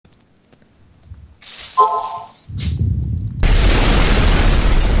Hello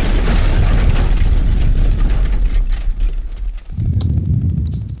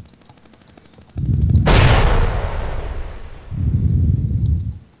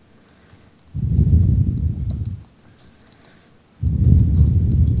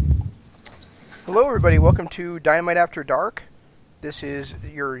everybody, welcome to Dynamite After Dark. This is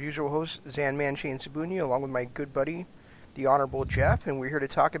your usual host, Zanman Shane Sabuni, along with my good buddy, the Honorable Jeff, and we're here to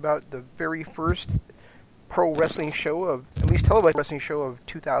talk about the very first pro wrestling show of, at least televised wrestling show of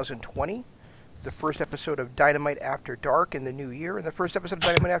 2020, the first episode of Dynamite After Dark in the new year, and the first episode of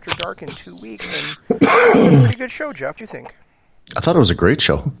Dynamite After Dark in 2 weeks, and it's a pretty good show, Jeff. What do you think? I thought it was a great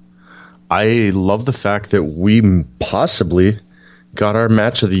show. I love the fact that we possibly got our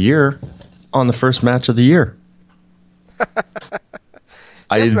match of the year on the first match of the year.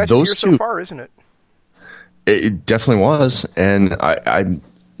 Those two so far, isn't it? It definitely was, and I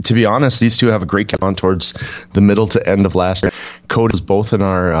to be honest, these two have a great count on towards the middle to end of last year. Cody was both in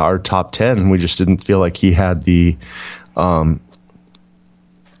our top 10. We just didn't feel like he had the, I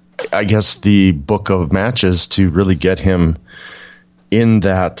guess, the book of matches to really get him in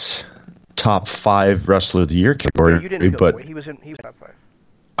that top 5 wrestler of the year category. Yeah, you didn't feel that way. He was top 5.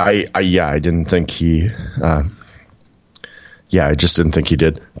 I didn't think he. I just didn't think he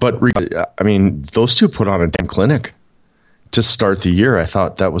did. But I mean, those two put on a damn clinic to start the year. I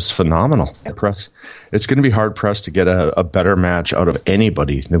thought that was phenomenal. It's going to be hard pressed to get a better match out of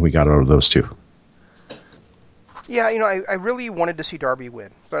anybody than we got out of those two. Yeah, I really wanted to see Darby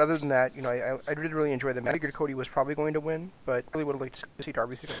win, but other than that, I did really enjoy the match. I figured Cody was probably going to win, but I really would have liked to see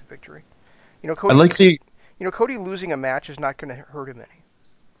Darby pick up the victory. Cody, Cody losing a match is not going to hurt him any.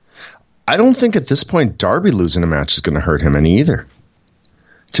 I don't think at this point Darby losing a match is going to hurt him any either.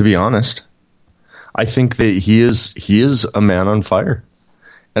 To be honest, I think that he is a man on fire,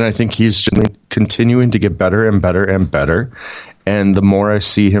 and I think he's just continuing to get better and better and better. And the more I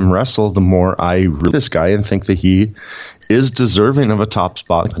see him wrestle, the more I really this guy and think that he is deserving of a top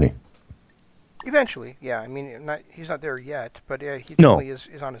spot. Eventually, yeah. I mean, he's not there yet, but yeah, he definitely is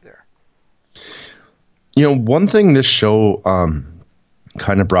on it there. One thing this show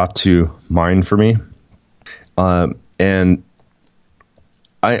kind of brought to mind for me, and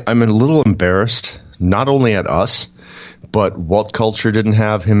I'm a little embarrassed, not only at us, but Walt Culture didn't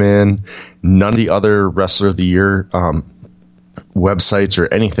have him in. None of the other Wrestler of the Year websites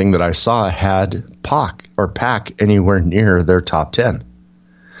or anything that I saw had Pac anywhere near their top 10.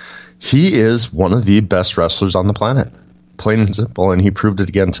 He is one of the best wrestlers on the planet, plain and simple, and he proved it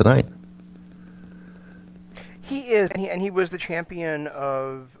again tonight. He is, and he was the champion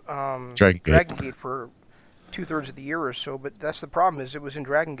of Dragon Gate for 2/3 of the year or so. But that's the problem: is it was in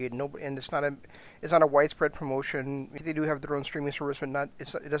Dragon Gate, and it's not a widespread promotion. They do have their own streaming service, but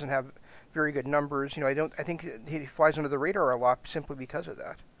it doesn't have very good numbers. I think he flies under the radar a lot simply because of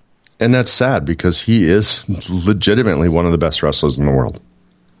that. And that's sad because he is legitimately one of the best wrestlers in the world,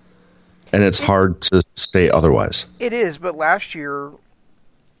 and it's hard to say otherwise. It is, but last year,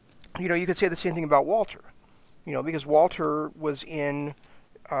 you could say the same thing about Walter. Because Walter was in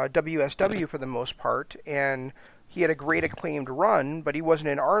WSW for the most part, and he had a great acclaimed run, but he wasn't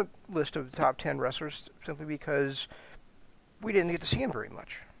in our list of the top 10 wrestlers simply because we didn't get to see him very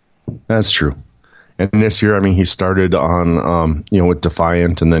much. That's true. And this year, I mean, he started on, with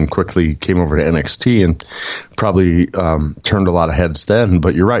Defiant and then quickly came over to NXT and probably turned a lot of heads then.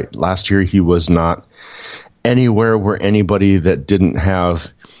 But you're right. Last year, he was not anywhere where anybody that didn't have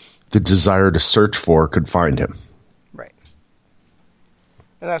the desire to search for could find him. Right.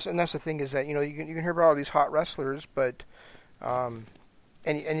 And that's the thing is that you can hear about all these hot wrestlers, but and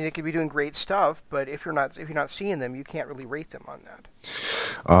they could be doing great stuff, but if you're not seeing them, you can't really rate them on that.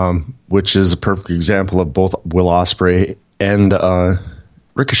 Which is a perfect example of both Will Ospreay and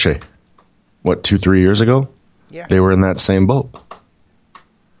Ricochet. What, 2-3 years ago? Yeah. They were in that same boat.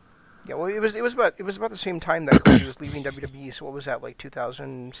 Yeah, well, it was about the same time that Cody was leaving WWE. So what was that, like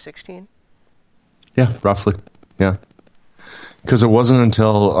 2016? Yeah, roughly. Yeah, because it wasn't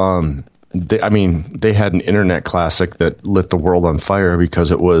until they had an internet classic that lit the world on fire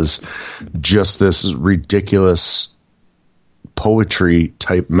because it was just this ridiculous poetry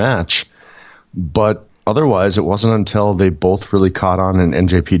type match. But otherwise, it wasn't until they both really caught on in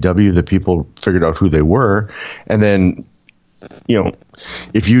NJPW that people figured out who they were, and then.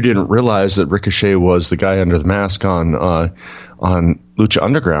 If you didn't realize that Ricochet was the guy under the mask on Lucha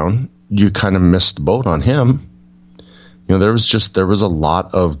Underground, you kind of missed the boat on him. There was a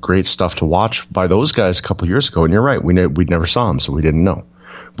lot of great stuff to watch by those guys a couple years ago, and you're right, we never saw them, so we didn't know.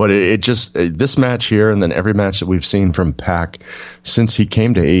 But it just this match here, and then every match that we've seen from Pac since he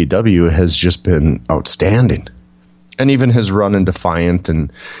came to AEW has just been outstanding. And even his run in Defiant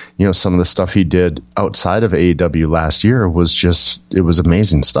and, you know, some of the stuff he did outside of AEW last year was just, it was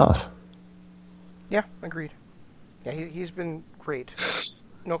amazing stuff. Yeah, agreed. Yeah, he's been great.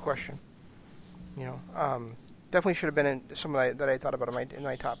 No question. You know, definitely should have been in some that I thought about in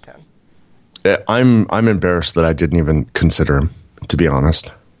my top 10. I'm embarrassed that I didn't even consider him, to be honest.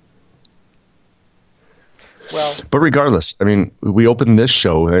 Well, but regardless, I mean, we opened this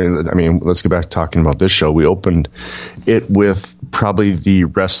show. I mean, let's get back to talking about this show. We opened it with probably the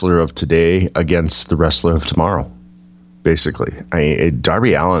wrestler of today against the wrestler of tomorrow, basically.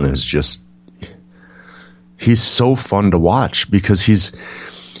 Darby Allin is just, he's so fun to watch because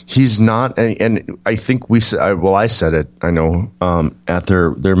he's not, and I think I said it, I know, at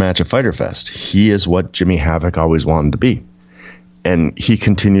their match at Fyter Fest. He is what Jimmy Havoc always wanted to be. And he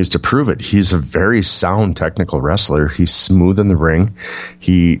continues to prove it. He's a very sound technical wrestler. He's smooth in the ring.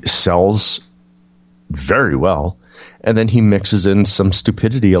 He sells very well. And then he mixes in some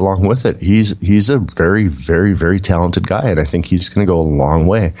stupidity along with it. He's a very, very, very talented guy. And I think he's going to go a long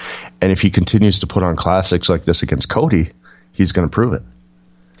way. And if he continues to put on classics like this against Cody, he's going to prove it.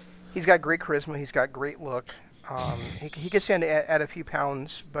 He's got great charisma. He's got great look. He could stand to add a few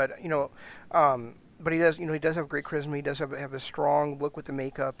pounds, but but he does, he does have great charisma. He does have a strong look with the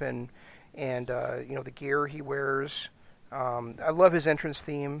makeup and the gear he wears. I love his entrance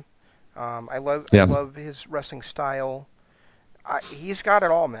theme. I love his wrestling style. He's got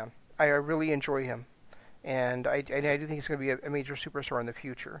it all, man. I really enjoy him, and I do think he's going to be a major superstar in the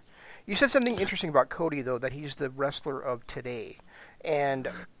future. You said something interesting about Cody, though, that he's the wrestler of today, and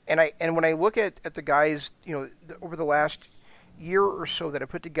when I look at the guys, over the last year or so that have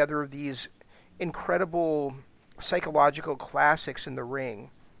put together these incredible psychological classics in the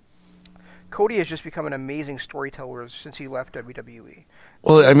ring, Cody has just become an amazing storyteller since he left WWE.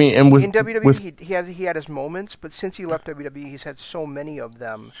 Well, I mean, and in WWE, he had his moments, but since he left WWE, he's had so many of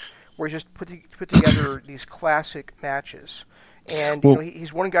them where he just put together these classic matches. And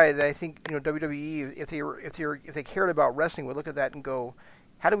he's one guy that I think WWE, if they cared about wrestling, would look at that and go,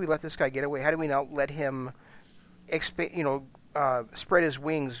 how do we let this guy get away? How do we not let him spread his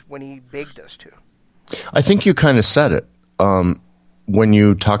wings when he begged us to? I think you kind of said it when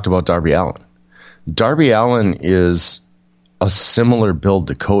you talked about Darby Allin. Darby Allin is a similar build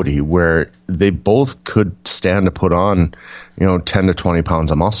to Cody, where they both could stand to put on 10 to 20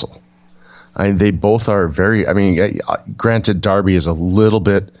 pounds of muscle. They both are very, granted, Darby is a little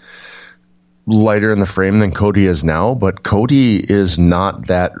bit lighter in the frame than Cody is now, but Cody is not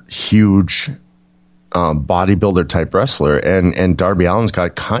that huge bodybuilder type wrestler, and Darby Allin's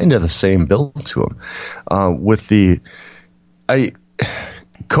got kind of the same build to him.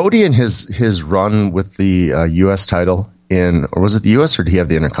 Cody and his run with the U.S. title or was it the U.S. or did he have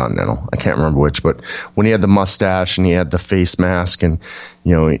the Intercontinental? I can't remember which, but when he had the mustache and he had the face mask and,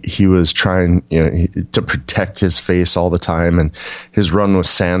 he was trying, to protect his face all the time, and his run with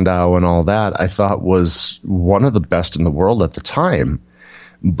Sandow and all that, I thought was one of the best in the world at the time.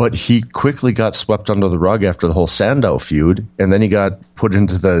 But he quickly got swept under the rug after the whole Sandow feud, and then he got put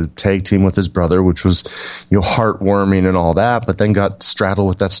into the tag team with his brother, which was, heartwarming and all that, but then got straddled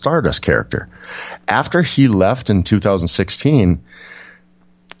with that Stardust character. After he left in 2016,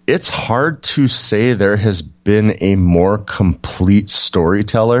 it's hard to say there has been a more complete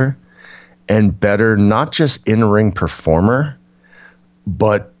storyteller and better, not just in-ring performer,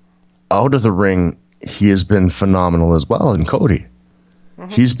 but out of the ring, he has been phenomenal as well in Cody.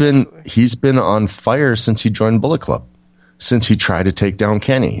 Mm-hmm. He's been on fire since he joined Bullet Club, since he tried to take down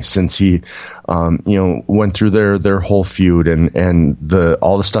Kenny, since he went through their whole feud and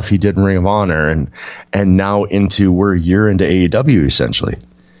all the stuff he did in Ring of Honor and now we're a year into AEW essentially,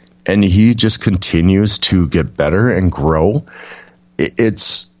 and he just continues to get better and grow.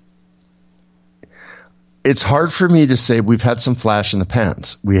 It's hard for me to say. We've had some flash in the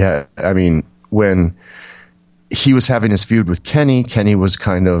pans. When he was having his feud with Kenny was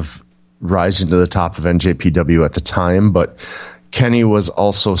kind of rising to the top of NJPW at the time, but Kenny was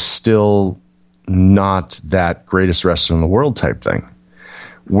also still not that greatest wrestler in the world type thing.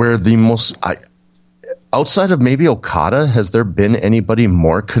 Where outside of maybe Okada, has there been anybody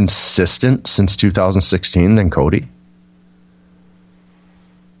more consistent since 2016 than Cody?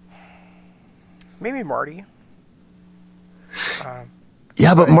 Maybe Marty.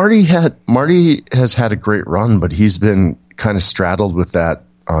 Yeah, but Marty has had a great run, but he's been kind of straddled with that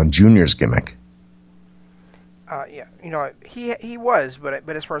Junior's gimmick. He was, but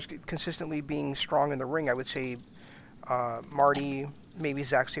as far as consistently being strong in the ring, I would say Marty, maybe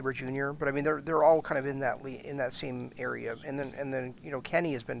Zack Sabre Jr. But I mean, they're all kind of in that same area. And then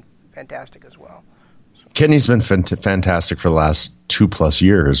Kenny has been fantastic as well. Kenny's been fantastic for the last 2+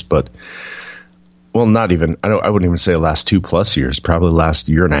 years, but well, not even. I wouldn't even say the last 2+ years. Probably the last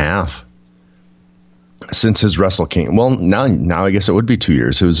year and a half since his Wrestle King. Well, now I guess it would be 2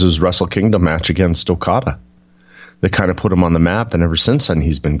 years. It was his Wrestle Kingdom match against Okada that kind of put him on the map, and ever since then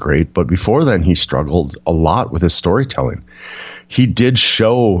he's been great. But before then, he struggled a lot with his storytelling. He did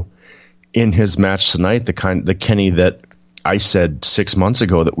show in his match tonight the Kenny that I said 6 months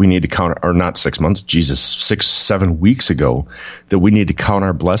ago that we need to count, or not 6 months, 6-7 weeks ago, that we need to count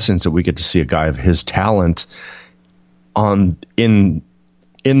our blessings that we get to see a guy of his talent in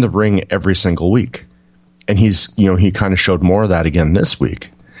the ring every single week. And he kind of showed more of that again this week.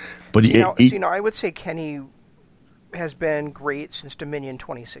 But I would say Kenny has been great since Dominion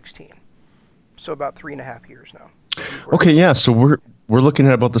 2016. So about 3.5 years now. Okay, yeah. So we're looking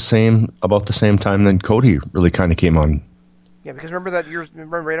at about the same time that Cody really kind of came on. Yeah, because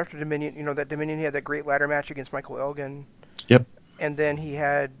remember right after Dominion, that Dominion he had that great ladder match against Michael Elgin. Yep. And then he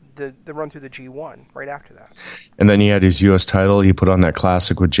had the run through the G1 right after that. And then he had his U.S. title. He put on that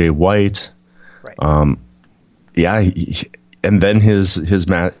classic with Jay White. Right. Yeah. And then his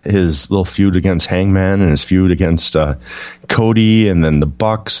little feud against Hangman and his feud against Cody, and then the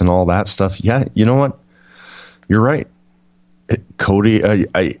Bucks and all that stuff. Yeah, you know what? You're right. Cody,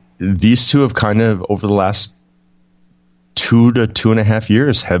 these two have kind of over the last 2 to 2.5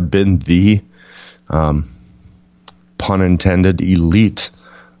 years have been the pun intended elite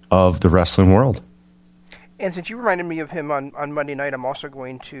of the wrestling world. And since you reminded me of him on Monday night, I'm also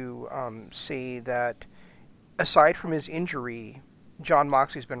going to say that aside from his injury, Jon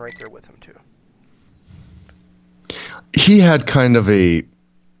Moxley's been right there with him too. He had kind of a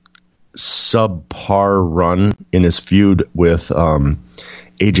subpar run in his feud with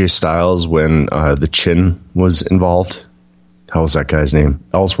AJ Styles when the Chin was involved. How was that guy's name?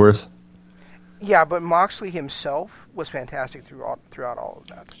 Ellsworth? Yeah, but Moxley himself was fantastic throughout all of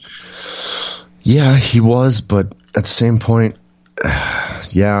that. Yeah, he was, but at the same point,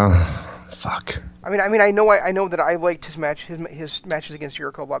 yeah, fuck. I mean, I know that I liked his matches against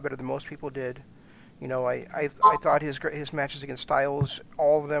Jericho a lot better than most people did. I thought his matches against Styles,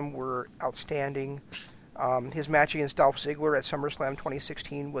 all of them were outstanding. His match against Dolph Ziggler at SummerSlam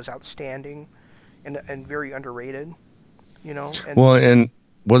 2016 was outstanding, and very underrated. And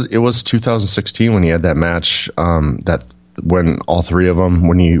it was 2016 when he had that match that when all three of them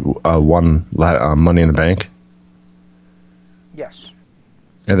when he won Money in the Bank. Yes.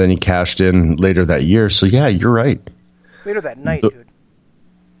 And then he cashed in later that year. So, yeah, you're right. Later that night, dude.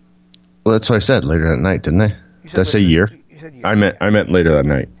 Well, that's what I said, later that night, didn't I? Did I say year? You said year. I meant later that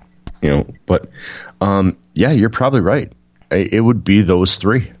night. But, yeah, you're probably right. It would be those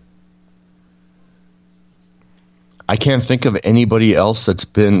three. I can't think of anybody else that's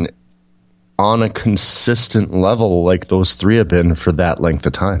been on a consistent level like those three have been for that length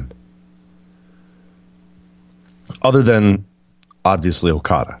of time. Other than... obviously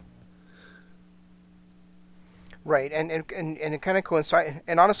Okada. Right, and it kind of coincides.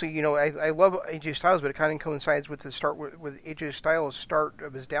 And honestly, I love AJ Styles, but it kind of coincides with the start with AJ Styles' start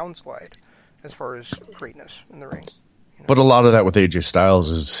of his downslide, as far as greatness in the ring. But a lot of that with AJ Styles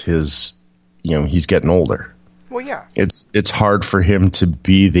is his, he's getting older. Well, yeah. It's hard for him to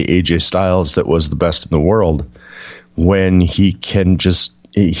be the AJ Styles that was the best in the world when he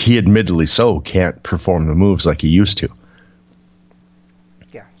he admittedly can't perform the moves like he used to.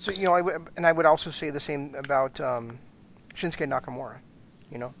 Yeah, so I would also say the same about Shinsuke Nakamura,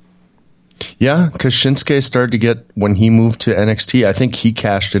 Yeah, because Shinsuke started to get when he moved to NXT. I think he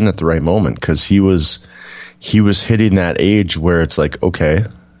cashed in at the right moment because he was hitting that age where it's like, okay,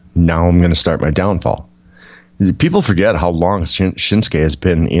 now I'm going to start my downfall. People forget how long Shinsuke has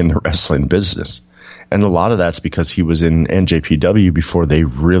been in the wrestling business, and a lot of that's because he was in NJPW before they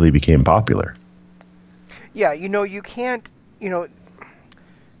really became popular. Yeah, you can't,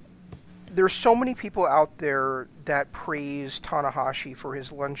 there's so many people out there that praise Tanahashi for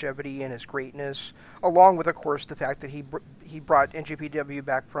his longevity and his greatness, along with, of course, the fact that he brought NJPW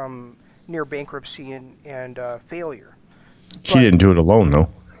back from near bankruptcy and failure. He didn't do it alone, though.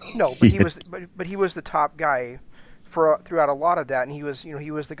 No, but he was the top guy throughout a lot of that, and he was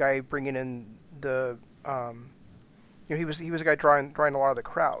the guy bringing in the he was the guy drawing a lot of the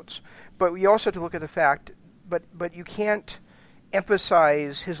crowds. But you also have to look at the fact, but you can't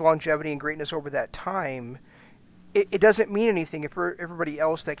emphasize his longevity and greatness over that time. It doesn't mean anything if everybody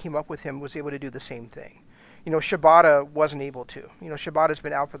else that came up with him was able to do the same thing. Shibata wasn't able to. Shibata's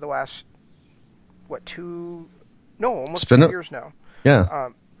been out for the last almost 2 years now. Yeah.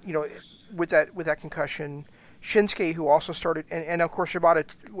 You know, with that concussion, Shinsuke, who also started, and of course Shibata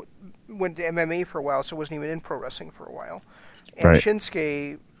went to MMA for a while, so wasn't even in pro wrestling for a while. And Right.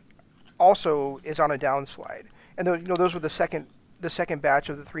 Shinsuke also is on a downslide. And those were the second batch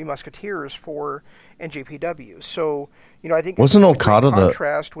of the Three Musketeers for NJPW. So I think Wasn't it's a great Okada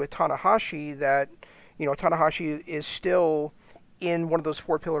contrast with Tanahashi that Tanahashi is still in one of those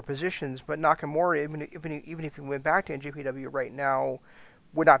four pillar positions, but Nakamura, even if he went back to NJPW right now,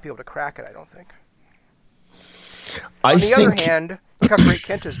 would not be able to crack it. I don't think. On the other hand, look how great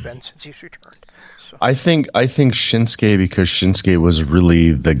Kenta's been since he's returned. So. I think Shinsuke, because Shinsuke was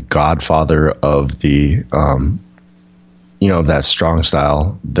really the godfather of the that strong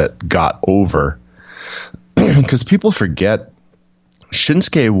style that got over. Because people forget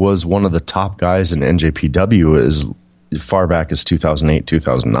Shinsuke was one of the top guys in NJPW as far back as 2008,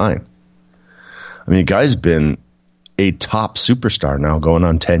 2009. I mean, the guy's been a top superstar now going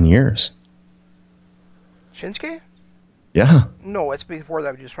on 10 years. Shinsuke? Yeah. No, it's before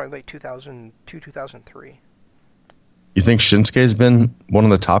that, which is probably like 2002, 2003. You think Shinsuke's been one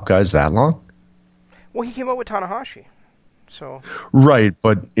of the top guys that long? Well, he came out with Tanahashi. So. Right,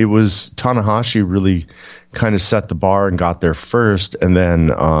 but it was Tanahashi really kind of set the bar and got there first, and then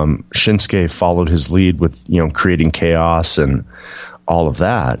Shinsuke followed his lead with creating chaos and all of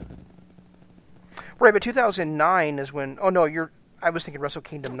that. Right, but 2009 is when. Oh no, I was thinking Wrestle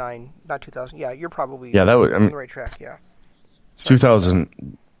Kingdom 9, not 2000. Yeah, you're probably. Yeah, that was on the right track. Yeah.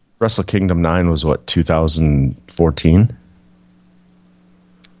 2000 Wrestle Kingdom 9 was what, 2014?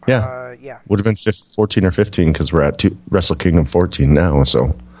 Yeah. Yeah. Would have been 14 or 15 because we're at Wrestle Kingdom 14 now.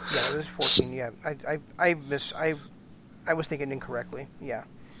 So. Yeah, it was 14. Yeah, I was thinking incorrectly. Yeah,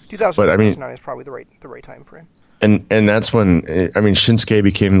 2009 is probably the right time frame. And that's when Shinsuke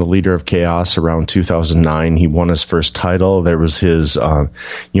became the leader of Chaos around 2009. He won his first title. There was his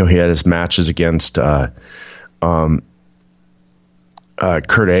he had his matches against Kurt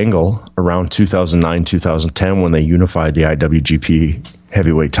Angle around 2009, 2010 when they unified the IWGP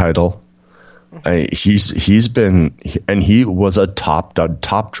Heavyweight title. He's been, and he was a top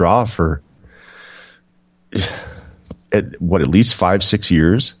draw for at least 5-6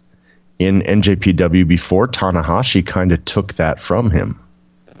 years in NJPW before Tanahashi kind of took that from him.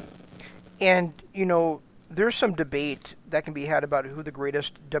 And there's some debate that can be had about who the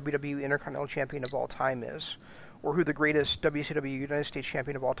greatest WWE Intercontinental Champion of all time is, or who the greatest WCW United States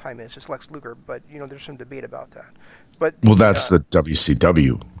Champion of all time is. It's Lex Luger, but there's some debate about that. But that's the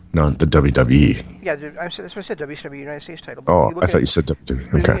WCW. Not the WWE. Yeah, that's what I said, WCW United States title. But I thought you said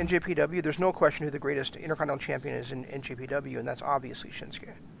WWE. Okay. In NJPW, there's no question who the greatest Intercontinental Champion is in NJPW, and that's obviously Shinsuke.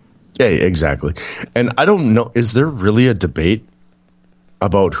 Yeah, exactly. And I don't know, is there really a debate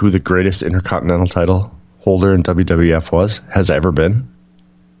about who the greatest Intercontinental title holder in WWF has ever been?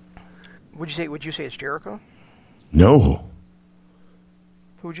 Would you say it's Jericho? No.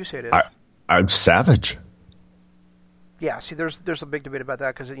 Who would you say it is? I'm Savage. Yeah, see, there's a big debate about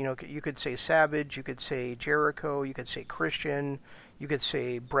that because you could say Savage, you could say Jericho, you could say Christian, you could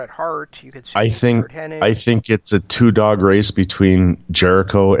say Bret Hart, you could say Kurt Hennig. I think it's a two-dog race between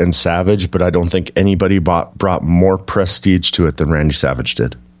Jericho and Savage, but I don't think anybody brought more prestige to it than Randy Savage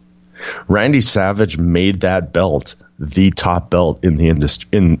did. Randy Savage made that belt the top belt in the industry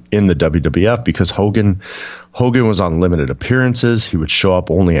in the WWF because Hogan was on limited appearances. He would show up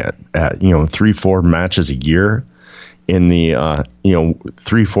only at 3-4 matches a year. In the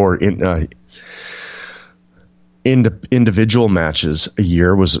 3-4 individual matches a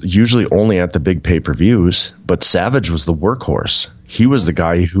year was usually only at the big pay-per-views, but Savage was the workhorse. He was the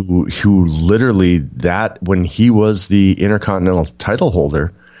guy who literally, that when he was the Intercontinental title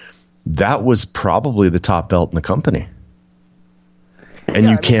holder, that was probably the top belt in the company. And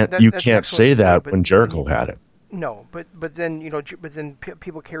you can't say that when Jericho had it. No, but then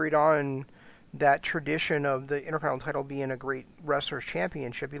people carried on that tradition of the Intercontinental title being a great wrestler's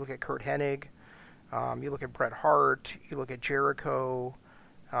championship. You look at Kurt Hennig, you look at Bret Hart, you look at Jericho,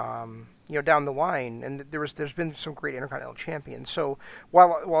 down the line, and there's been some great Intercontinental champions. So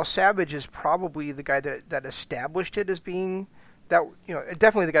while Savage is probably the guy that established it as being that,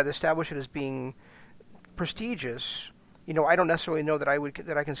 definitely the guy that established it as being prestigious, I don't necessarily know that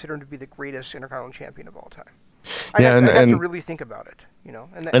I consider him to be the greatest Intercontinental champion of all time. I have to really think about it,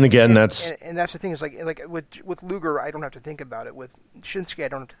 and that's the thing is like with Luger, I don't have to think about it. With Shinsuke, I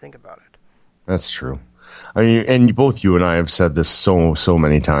don't have to think about it. That's true. I mean, and both you and I have said this so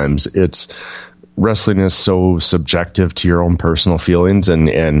many times. It's wrestling is so subjective to your own personal feelings,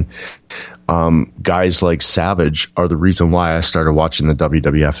 and guys like Savage are the reason why I started watching the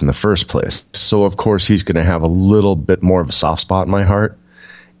WWF in the first place. So of course he's going to have a little bit more of a soft spot in my heart,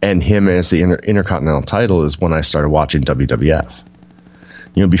 and him as the Intercontinental title is when I started watching WWF.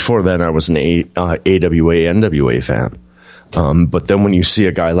 Before then I was an AWA, NWA fan. But then when you see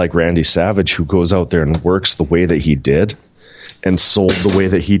a guy like Randy Savage who goes out there and works the way that he did and sold the way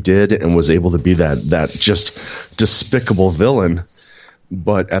that he did and was able to be that just despicable villain,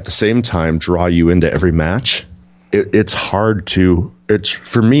 but at the same time draw you into every match, it's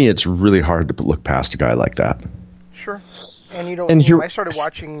for me, it's really hard to look past a guy like that. Sure. And I started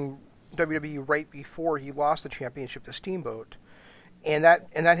watching WWE right before he lost the championship to Steamboat. And that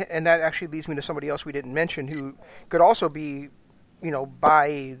actually leads me to somebody else we didn't mention who could also be,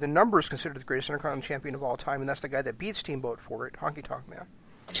 by the numbers considered the greatest Intercontinental champion of all time, and that's the guy that beat Steamboat for it, Honky Tonk Man.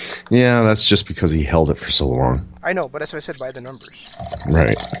 Yeah, that's just because he held it for so long. I know, but that's what I said, by the numbers.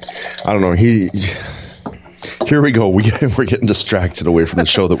 Right. I don't know. Here we go. We're getting distracted away from the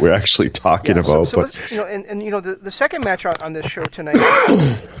show that we're actually talking about. But the second match on this show tonight,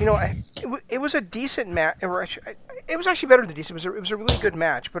 it was a decent match. It was actually better than decent. It was a really good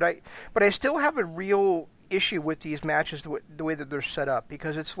match. But I still have a real issue with these matches the way that they're set up,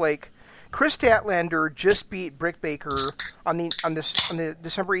 because it's like Chris Statlander just beat Britt Baker on the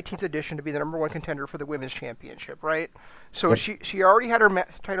December 18th edition to be the number one contender for the women's championship, right? So yep. She already had her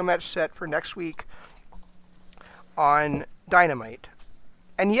title match set for next week on Dynamite,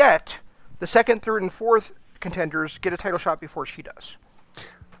 and yet the second, third, and fourth contenders get a title shot before she does.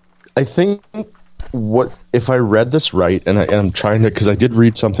 I think if I read this right, and I'm trying to, because I did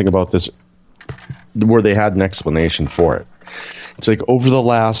read something about this where they had an explanation for it. It's like over the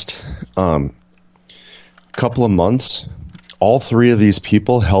last couple of months, all three of these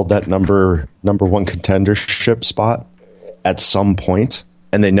people held that number one contendership spot at some point,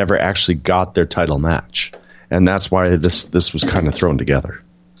 and they never actually got their title match. And that's why this was kind of thrown together.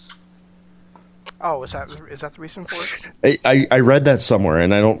 Oh, is that the reason for it? I read that somewhere,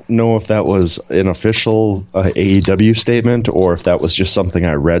 and I don't know if that was an official AEW statement or if that was just something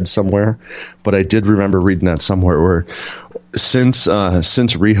I read somewhere. But I did remember reading that somewhere where since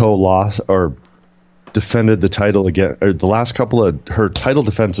Riho lost or defended the title again, or the last couple of her title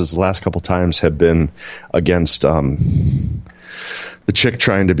defenses, the last couple times have been against the chick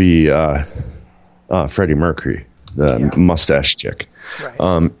trying to be Freddie Mercury, the mustache chick.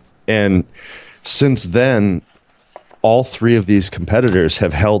 Right. And since then, all three of these competitors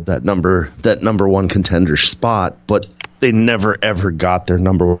have held that number one contender spot, but they never ever got their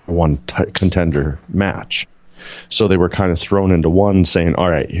number one contender match. So they were kind of thrown into one, saying, "All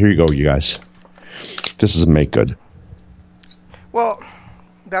right, here you go, you guys. This is a make good." Well,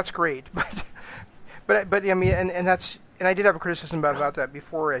 that's great, but I mean, and that's. And I did have a criticism about that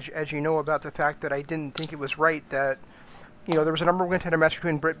before, as you know, about the fact that I didn't think it was right that, there was a number one contender match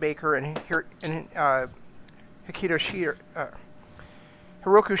between Britt Baker and Hiroku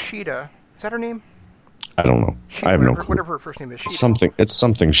Shida. Is that her name? I don't know. Shida, I have no clue. Whatever her first name is. Shida. It's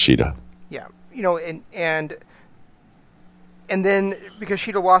something Shida. Yeah, and then because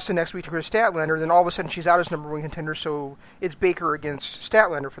Shida lost the next week to Chris Statlander, then all of a sudden she's out as number one contender. So it's Baker against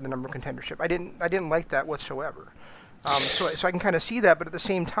Statlander for the number one contendership. I didn't like that whatsoever. So I can kind of see that, but at the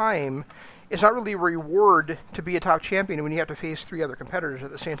same time, it's not really a reward to be a top champion when you have to face three other competitors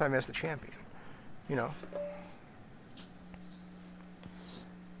at the same time as the champion.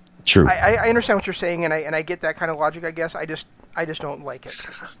 True. I understand what you're saying, and I get that kind of logic. I guess I just don't like it.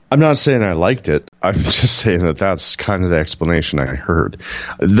 I'm not saying I liked it. I'm just saying that's kind of the explanation I heard.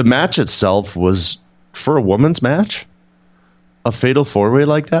 The match itself was, for a women's match, a fatal four-way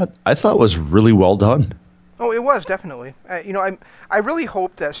like that, I thought was really well done. Oh, it was definitely. I really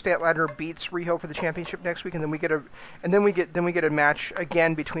hope that Statlander beats Riho for the championship next week, and then we get a match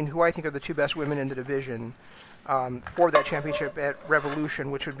again between who I think are the two best women in the division for that championship at Revolution,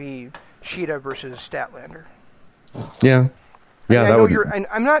 which would be Shida versus Statlander. Yeah, that would.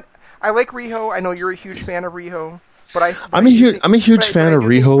 I like Riho. I know you're a huge fan of Riho, but I'm a huge fan of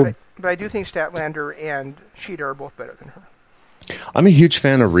Riho. But I do think Statlander and Shida are both better than her. I'm a huge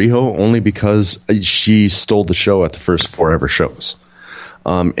fan of Riho only because she stole the show at the first 4 ever shows.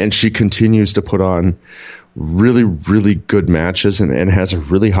 And she continues to put on really, really good matches and has a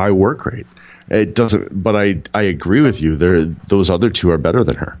really high work rate. It doesn't, but I agree with you. Those other two are better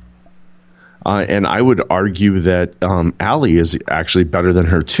than her. And I would argue that Allie is actually better than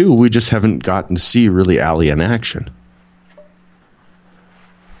her too. We just haven't gotten to see really Allie in action.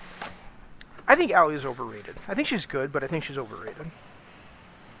 I think Allie is overrated. I think she's good, but I think she's overrated.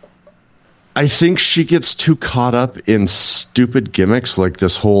 I think she gets too caught up in stupid gimmicks like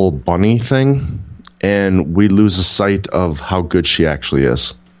this whole bunny thing, and we lose a sight of how good she actually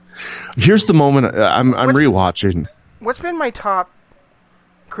is. Here's the moment I'm rewatching. What's been my top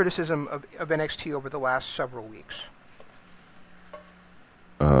criticism of NXT over the last several weeks?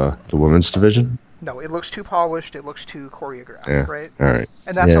 The women's division? No, it looks too polished. It looks too choreographed, yeah. right? All right.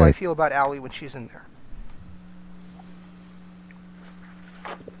 And that's how I feel about Allie when she's in there.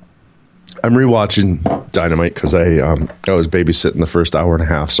 I'm rewatching Dynamite because I was babysitting the first hour and a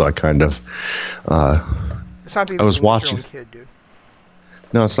half, so I kind of it's not I was watching. Your own kid, dude.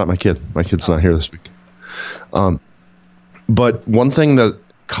 No, it's not my kid. My kid's not here this week. But one thing that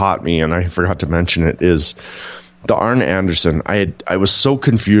caught me, and I forgot to mention it, is the Arn Anderson. I was so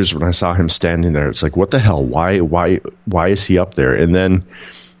confused when I saw him standing there. It's like, what the hell? Why is he up there? And then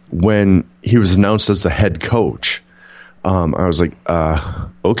when he was announced as the head coach, I was like,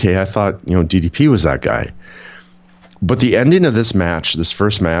 okay, I thought, DDP was that guy. But the ending of this match, this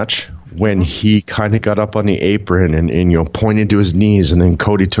first match, when he kind of got up on the apron and pointed to his knees, and then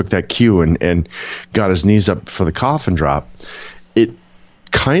Cody took that cue and got his knees up for the coffin drop, it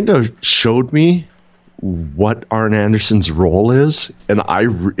kind of showed me what Arn Anderson's role is. And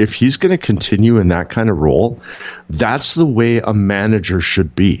if he's going to continue in that kind of role, that's the way a manager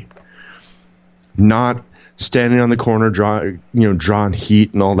should be. Not standing on the corner, drawing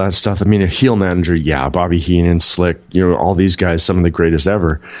heat and all that stuff. I mean, a heel manager, yeah, Bobby Heenan, Slick, all these guys, some of the greatest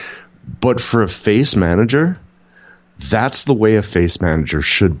ever. But for a face manager, that's the way a face manager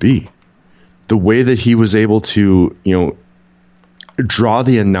should be. The way that he was able to, draw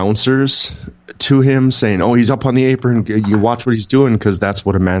the announcers to him saying, oh, he's up on the apron, you watch what he's doing, because that's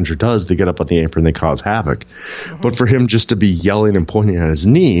what a manager does. They get up on the apron, they cause havoc. Mm-hmm. But for him just to be yelling and pointing at his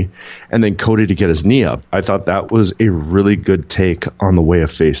knee, and then Cody to get his knee up, I thought that was a really good take on the way a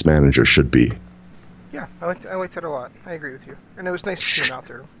face manager should be. Yeah, I liked that a lot. I agree with you. And it was nice to see him out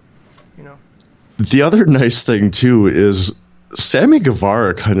there, The other nice thing, too, is Sammy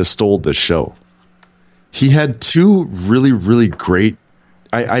Guevara kind of stole this show. He had two really, really great,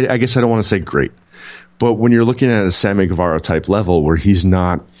 I guess I don't want to say great, but when you're looking at a Sammy Guevara type level where he's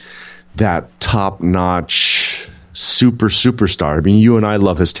not that top-notch superstar. I mean, you and I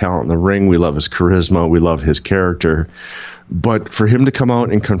love his talent in the ring. We love his charisma. We love his character. But for him to come out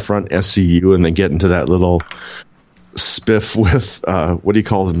and confront SCU and then get into that little spiff with, what do you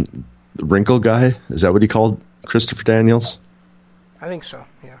call him, the wrinkle guy? Is that what he called Christopher Daniels? I think so,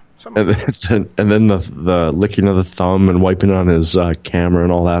 yeah. And then the licking of the thumb and wiping on his camera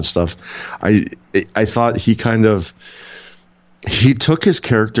and all that stuff. I thought he took his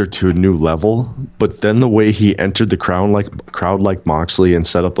character to a new level, but then the way he entered the crowd like Moxley and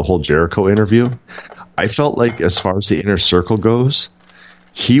set up the whole Jericho interview, I felt like as far as the inner circle goes,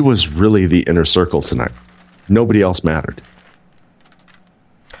 he was really the inner circle tonight. Nobody else mattered.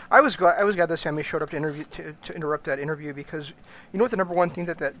 I was glad that Sammy showed up to interrupt that interview, because you know what the number one thing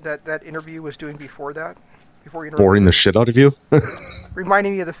that interview was doing before that? Before you boring the shit out of you?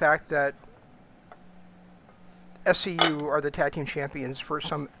 Reminding me of the fact that SCU are the tag team champions for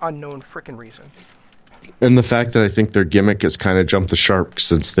some unknown frickin' reason. And the fact that I think their gimmick has kind of jumped the shark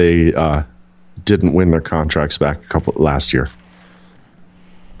since they didn't win their contracts back last year.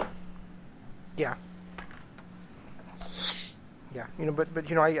 Yeah. Yeah, but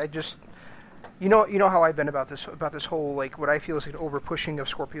I just you know how I've been about this whole, like, what I feel is like an over pushing of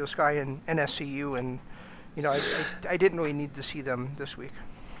Scorpio Sky and SCU, and I didn't really need to see them this week.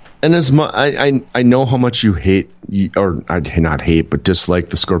 And as much I know how much you hate, or not hate, but dislike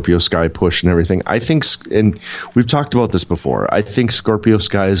the Scorpio Sky push and everything. I think, and we've talked about this before, I think Scorpio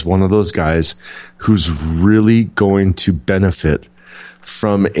Sky is one of those guys who's really going to benefit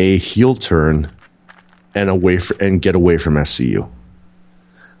from a heel turn and get away from SCU.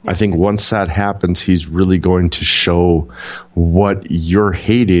 I think once that happens, he's really going to show what you're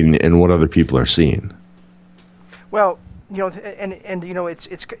hating and what other people are seeing. Well, and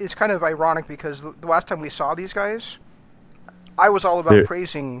it's kind of ironic, because the last time we saw these guys, I was all about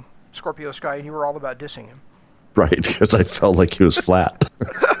praising Scorpio Sky, and you were all about dissing him. Right, because I felt like he was flat.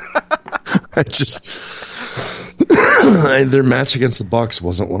 Their match against the Bucks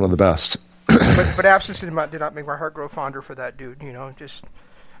wasn't one of the best. but absence did not make my heart grow fonder for that dude. Just,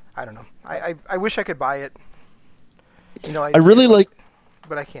 I don't know. I wish I could buy it. I really like,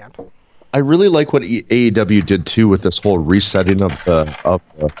 but I can't. I really like what AEW did too with this whole resetting of the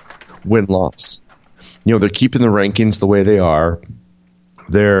win-loss. They're keeping the rankings the way they are.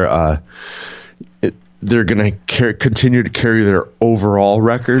 They're they're going to continue to carry their overall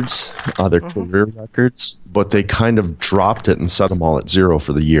records, their career records, but they kind of dropped it and set them all at 0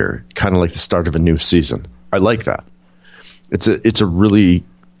 for the year, kind of like the start of a new season. I like that. It's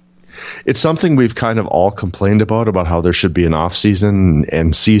something we've kind of all complained about how there should be an off season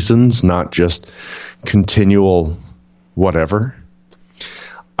and seasons, not just continual whatever.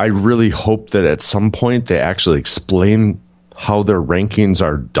 I really hope that at some point they actually explain how their rankings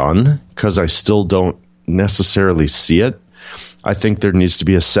are done, because I still don't necessarily see it. I think there needs to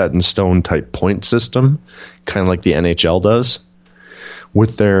be a set in stone type point system, kind of like the NHL does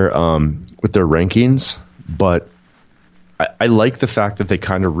with their rankings. But I like the fact that they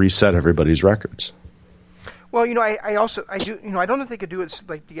kind of reset everybody's records. Well, I don't think they could do it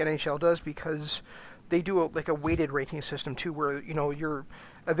like the NHL does, because they do a weighted ranking system too, where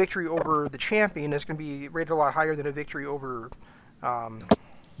a victory over the champion is going to be rated a lot higher than a victory over,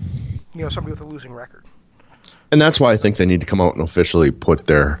 somebody with a losing record. And that's why I think they need to come out and officially put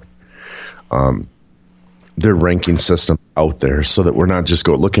their ranking system out there, so that we're not just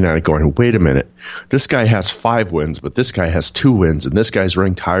looking at it going, wait a minute, this guy has 5 wins, but this guy has 2 wins, and this guy's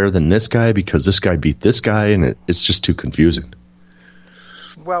ranked higher than this guy because this guy beat this guy, and it's just too confusing.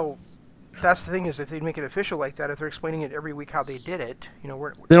 Well, that's the thing, is if they make it official like that, if they're explaining it every week how they did it,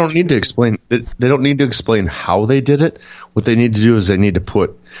 they don't need to explain. They don't need to explain how they did it. What they need to do is they need to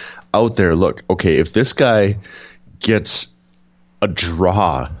put out there, look, okay, if this guy gets a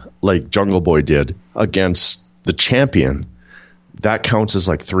draw like Jungle Boy did against the champion, that counts as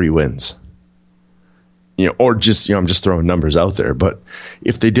like 3 wins. Or just, I'm just throwing numbers out there. But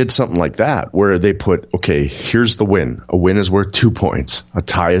if they did something like that, where they put, okay, here's the win. A win is worth 2 points. A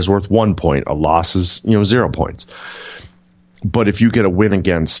tie is worth 1 point. A loss is, 0 points. But if you get a win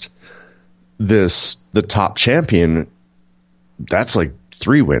against the top champion, that's like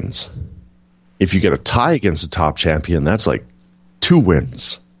 3 wins. If you get a tie against the top champion, that's like 2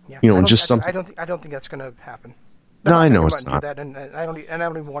 wins. Yeah, I don't think that's going to happen. No, I know it's not. That, and I don't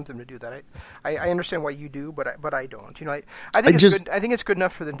even want them to do that. I understand why you do, but I don't. I think it's good. I think it's good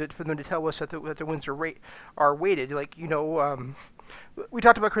enough for them to tell us that the wins are weighted. We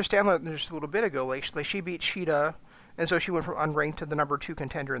talked about Chris Stanley just a little bit ago. Like she beat Sheeta, and so she went from unranked to the number 2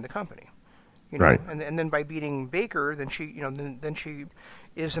 contender in the company. Right. And then by beating Baker, then she then she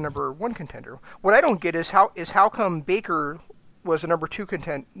is the number 1 contender. What I don't get is how come Baker was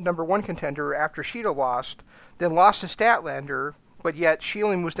the number 1 contender after Sheeta lost, then lost to Statlander, but yet she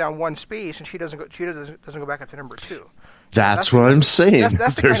only moves down 1 space, and Sheeta doesn't go back up to number 2. That's what I'm saying.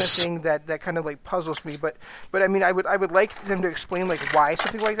 That's the kind of thing that kind of like puzzles me. But I mean, I would like them to explain like why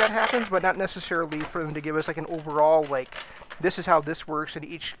something like that happens, but not necessarily for them to give us like an overall like this is how this works in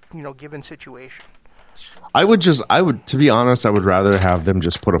each given situation. I would to be honest, I would rather have them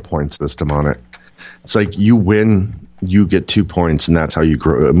just put a point system on it. It's like you win, you get 2 points, and that's how you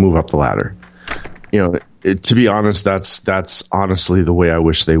move up the ladder. To be honest, that's honestly the way I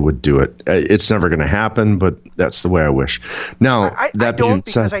wish they would do it. It's never going to happen, but that's the way I wish. Now, I don't,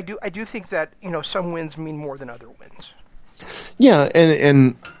 because I do think that some wins mean more than other wins. Yeah,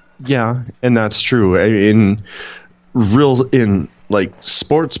 and that's true. In like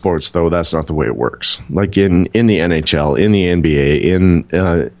sports though, that's not the way it works. Like in the NHL, in the NBA, in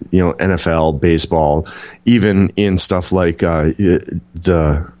NFL, baseball, even in stuff like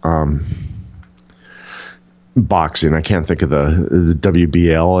the boxing. I can't think of the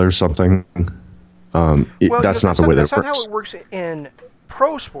WBL or something. That's not the way that it works. That's not how it works in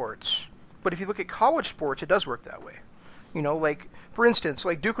pro sports. But if you look at college sports, it does work that way. Like for instance,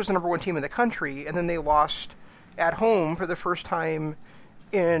 like Duke was the number 1 team in the country, and then they lost at home for the first time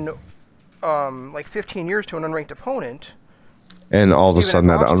in like 15 years to an unranked opponent. And all of a sudden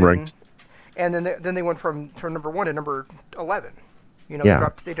that unranked. And then they went from number 1 to number 11.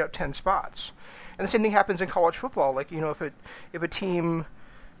 They dropped 10 spots. And the same thing happens in college football. Like if a team,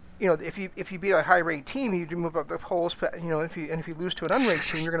 if you beat a high ranked team, you move up the polls. If you lose to an unranked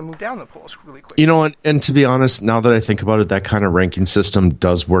team, you're going to move down the polls really quick. And to be honest, now that I think about it, that kind of ranking system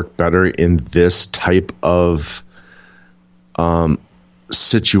does work better in this type of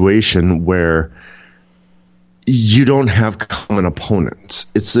situation where you don't have common opponents.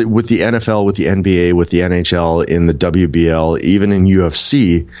 It's with the NFL, with the NBA, with the NHL, in the WBL, even in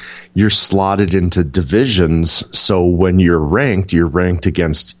UFC, you're slotted into divisions. So when you're ranked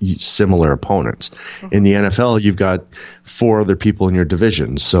against similar opponents. Mm-hmm. In the NFL, you've got 4 other people in your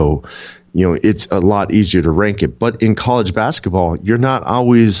division. So, it's a lot easier to rank it. But in college basketball, your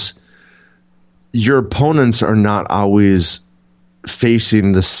opponents are not always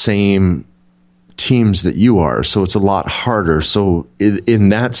facing the same teams that you are, so it's a lot harder. So in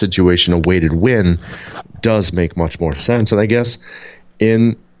that situation, a weighted win does make much more sense. And I guess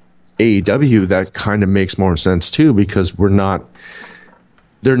in AEW, that kind of makes more sense too, because they're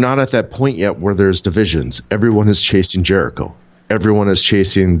not at that point yet where there's divisions. Everyone is chasing Jericho. Everyone is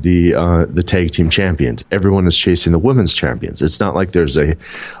chasing the tag team champions. Everyone is chasing the women's champions. It's not like there's a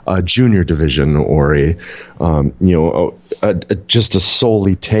junior division or just a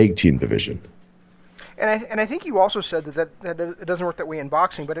solely tag team division. And I think you also said that it doesn't work that way in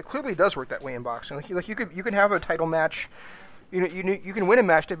boxing, but it clearly does work that way in boxing. Like you can have a title match. You can win a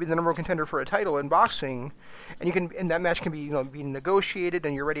match to be the number one contender for a title in boxing, and that match can be be negotiated,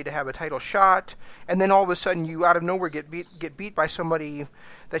 and you're ready to have a title shot, and then all of a sudden you out of nowhere get beat by somebody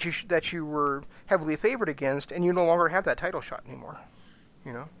that you were heavily favored against, and you no longer have that title shot anymore.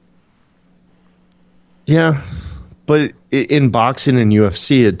 Yeah, but in boxing and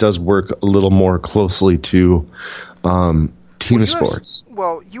UFC, it does work a little more closely to team sports.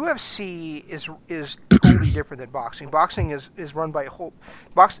 Well, UFC is totally different than boxing. Boxing is run by a whole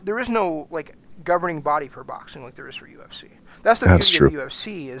there is no governing body for boxing like there is for UFC. That's the beauty of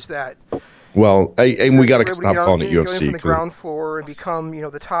UFC is that. Well, and we got to stop calling it UFC. From the ground floor and become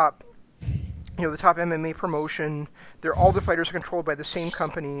the top MMA promotion. All the fighters are controlled by the same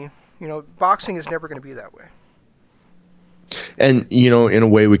company. Boxing is never going to be that way. And, in a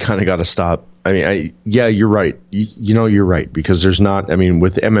way, we kind of got to stop. I mean, you're right. You're right. Because there's not,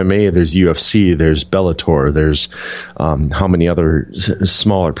 with MMA, there's UFC, there's Bellator, there's how many other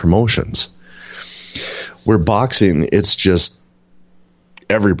smaller promotions. Where boxing, it's just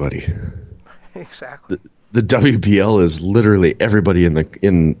everybody. Exactly. The WBL is literally everybody on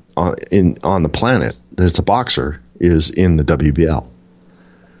the planet that's a boxer is in the WBL.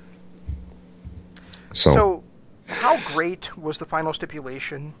 So how great was the final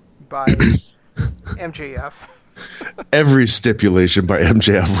stipulation by MJF? Every stipulation by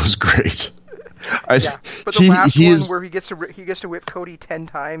MJF was great. But the last one where he gets to whip Cody 10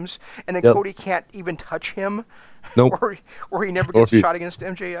 times, and then Cody can't even touch him, or he never gets a shot against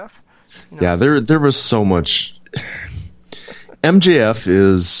MJF. Yeah, there was so much. MJF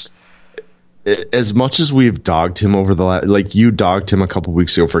is, as much as we've dogged him over the last, you dogged him a couple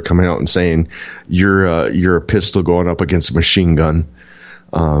weeks ago for coming out and saying you're a pistol going up against a machine gun,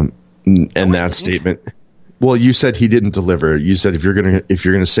 and that statement. Well, you said he didn't deliver. You said if you're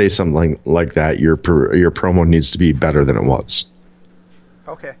gonna say something like that, your promo needs to be better than it was.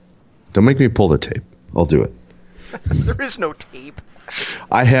 Okay. Don't make me pull the tape. I'll do it. There is no tape.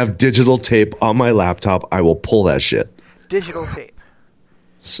 I have digital tape on my laptop. I will pull that shit. Digital tape.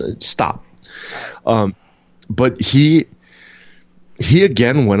 So, stop. But he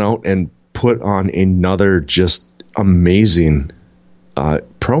again went out and put on another just amazing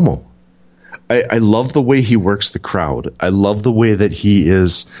promo. I love the way he works the crowd. I love the way that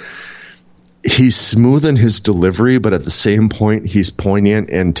he's smooth in his delivery, but at the same point, he's poignant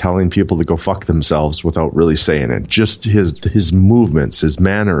and telling people to go fuck themselves without really saying it. Just his movements, his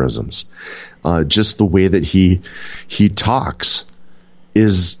mannerisms, just the way that he talks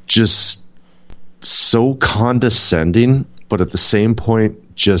is just so condescending, but at the same point,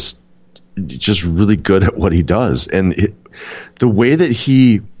 just really good at what he does. And the way that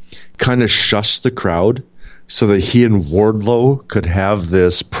he kind of shushed the crowd so that he and Wardlow could have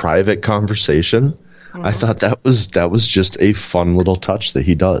this private conversation. Mm-hmm. I thought that was just a fun little touch that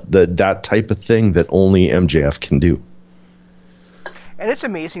he does. That type of thing that only MJF can do. And it's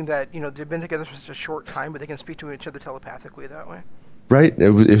amazing that they've been together for such a short time, but they can speak to each other telepathically that way. Right?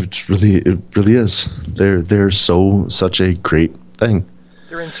 It really is. They're such a great thing.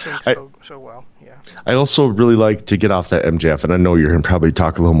 They're in sync so well. Yeah. I also really like, to get off that MJF, and I know you're going to probably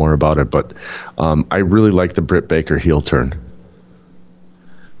talk a little more about it, but I really like the Britt Baker heel turn.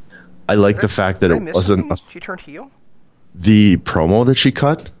 I like the fact that it wasn't... She turned heel? The promo that she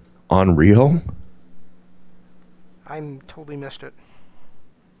cut on Riho? I totally missed it.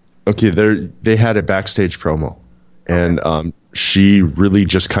 Okay, they had a backstage promo, and she really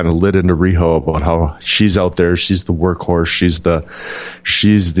just kind of lit into Riho about how she's out there, she's the workhorse,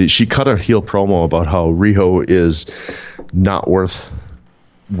 she cut a heel promo about how Riho is not worth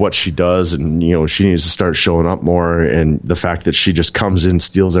what she does, and she needs to start showing up more, and the fact that she just comes in,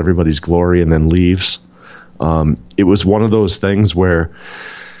 steals everybody's glory, and then leaves. It was one of those things where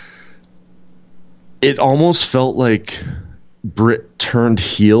it almost felt like Britt turned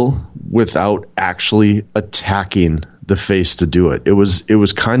heel without actually attacking the face to do it. It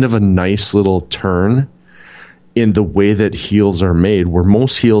was kind of a nice little turn in the way that heels are made, where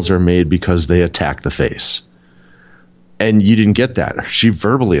most heels are made because they attack the face. And you didn't get that. She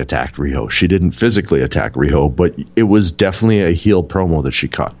verbally attacked Riho. She didn't physically attack Riho, but it was definitely a heel promo that she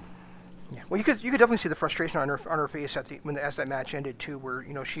cut. Yeah. Well, you could definitely see the frustration on her face as that match ended too, where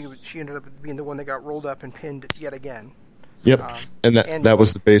she ended up being the one that got rolled up and pinned yet again. Yep, and that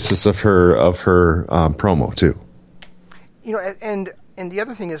was the basis of her promo too. And the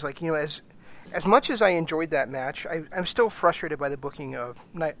other thing is, like, as much as I enjoyed that match, I'm still frustrated by the booking of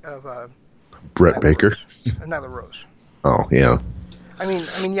Brett Baker, Nyla Rose. Oh yeah. I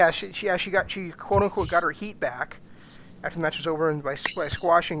mean, yeah, she quote unquote got her heat back after the match was over and by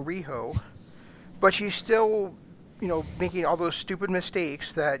squashing Riho, but she's still, making all those stupid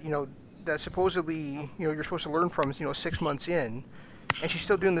mistakes that that supposedly you're supposed to learn from 6 months in, and she's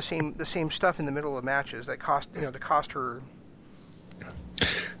still doing the same stuff in the middle of matches that cost her.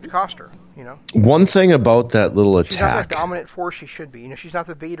 One thing about that little attack, she's not that dominant force she should be. She's not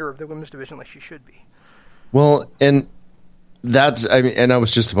the Vader of the women's division like she should be. Well, and I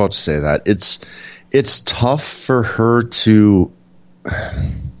was just about to say that it's tough for her to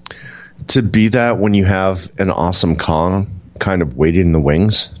be that when you have an Awesome Kong kind of waiting in the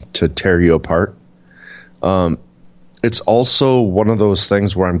wings to tear you apart. It's also one of those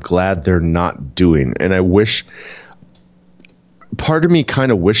things where I'm glad they're not doing, and I wish. Part of me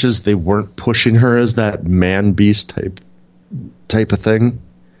kind of wishes they weren't pushing her as that man beast type of thing,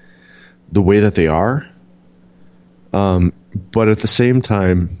 the way that they are. But at the same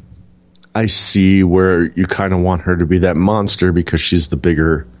time, I see where you kind of want her to be that monster because she's the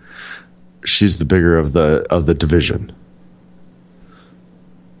bigger of the division.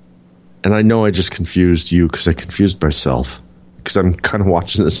 And I know I just confused you because I confused myself. Because I'm kind of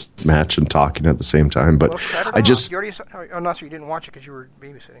watching this match and talking at the same time, but I just... You already saw, so you didn't watch it because you were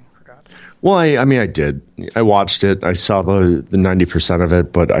babysitting, forgot. Well, I did. I watched it. I saw the 90% of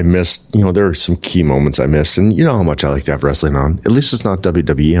it, but I missed... there were some key moments I missed, and you know how much I like to have wrestling on. At least it's not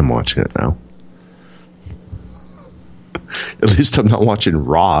WWE I'm watching it now. At least I'm not watching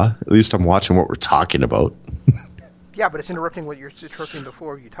Raw. At least I'm watching what we're talking about. Yeah, but it's interrupting the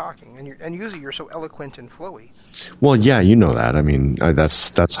flow of you talking, and usually you're so eloquent and flowy. Well, yeah, you know that. I mean,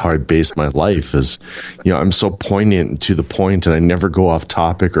 that's how I base my life. Is I'm so poignant to the point, and I never go off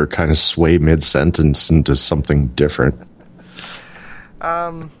topic or kind of sway mid sentence into something different.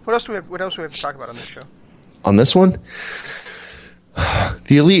 What else do we have to talk about on this show? On this one,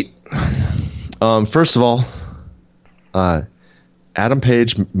 the Elite. First of all, Adam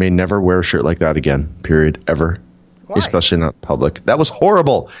Page may never wear a shirt like that again. Period. Ever. Why? Especially not public. That was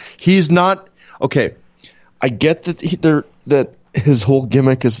horrible. He's not okay. I get that that his whole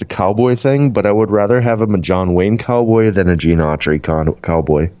gimmick is the cowboy thing, but I would rather have him a John Wayne cowboy than a Gene Autry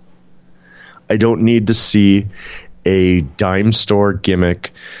cowboy. I don't need to see a dime store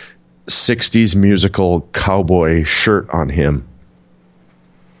gimmick 60s musical cowboy shirt on him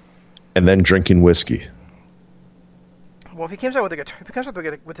and then drinking whiskey. Well, if he comes out with a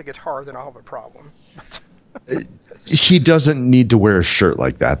guitar, then I'll have a problem. He doesn't need to wear a shirt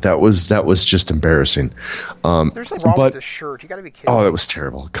like that. That was just embarrassing. There's nothing wrong with this shirt. You got to be kidding. Oh, that was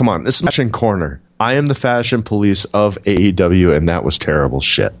terrible. Come on, this is Fashion Corner. I am the fashion police of AEW, and that was terrible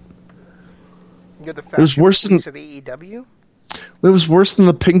shit. You're the fashion police of AEW? It was worse than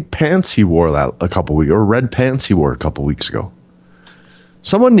the pink pants he wore a couple weeks, or red pants he wore a couple weeks ago.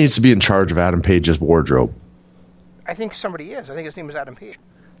 Someone needs to be in charge of Adam Page's wardrobe. I think somebody is. I think his name is Adam Page.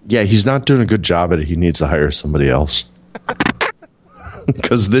 Yeah, he's not doing a good job at it. He needs to hire somebody else.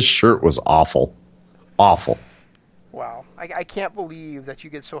 Because this shirt was awful. Awful. Wow. I can't believe that you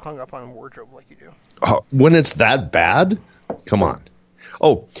get so hung up on wardrobe like you do. When it's that bad? Come on.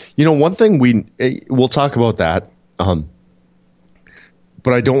 Oh, one thing we'll talk about that. But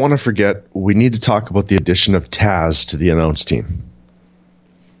I don't want to forget, we need to talk about the addition of Taz to the announce team.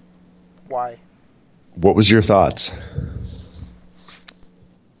 Why? What was your thoughts?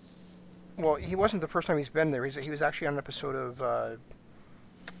 Well, he wasn't the first time he's been there. He was actually on an episode of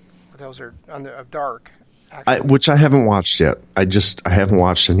of Dark, which I haven't watched yet. I haven't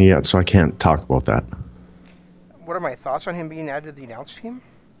watched any yet, so I can't talk about that. What are my thoughts on him being added to the announce team?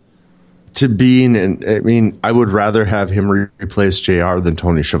 I would rather have him replace JR than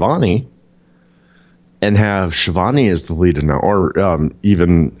Tony Schiavone, and have Schiavone as the lead announcer, or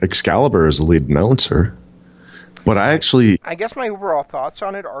even Excalibur as the lead announcer. But I guess my overall thoughts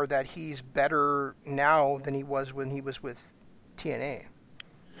on it are that he's better now than he was when he was with TNA.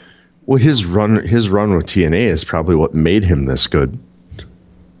 Well, his run with TNA is probably what made him this good,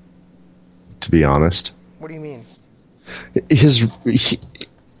 to be honest. What do you mean?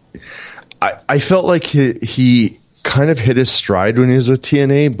 I felt like he kind of hit his stride when he was with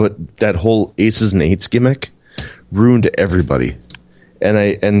TNA, but that whole Aces and Eights gimmick ruined everybody.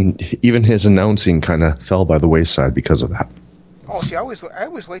 And even his announcing kind of fell by the wayside because of that. Oh, see, I always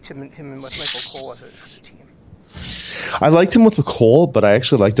liked him with Michael Cole as a team. I liked him with Cole, but I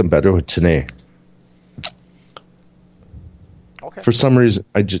actually liked him better with Tenay. Okay. For some reason,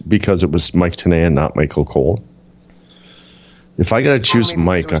 because it was Mike Tenay and not Michael Cole. If I got to choose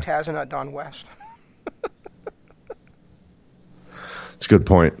Mike, it was Taz and not Don West. That's a good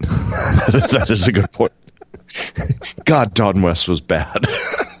point. That is a good point. God, Don West was bad.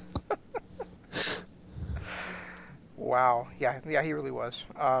 Wow. Yeah, he really was.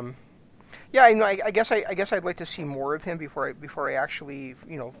 Yeah, I guess I'd like to see more of him before I actually,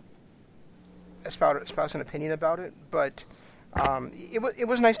 espouse an opinion about it. But it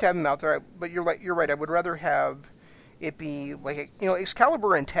was nice to have him out there. But you're right. I would rather have it be like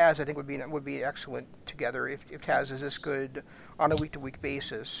Excalibur and Taz. I think would be excellent together if Taz is this good on a week-to-week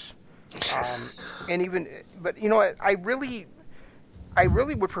basis. And even, but I really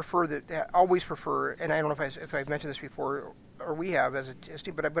would prefer always prefer, and I don't know if I've mentioned this before or we have as a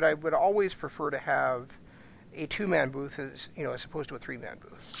team, but I would always prefer to have a 2-man booth as opposed to a 3-man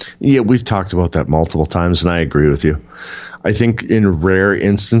booth. Yeah, we've talked about that multiple times, and I agree with you. I think in rare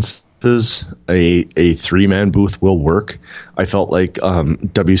instances, a 3-man booth will work. I felt like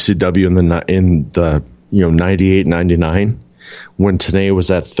WCW in the 98, 99, when Tenay was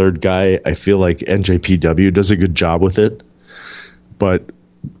that third guy, I feel like NJPW does a good job with it. But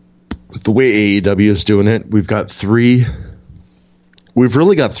the way AEW is doing it, we've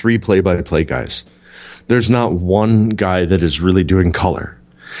really got 3 play-by-play guys. There's not one guy that is really doing color.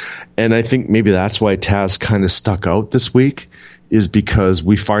 And I think maybe that's why Taz kind of stuck out this week, is because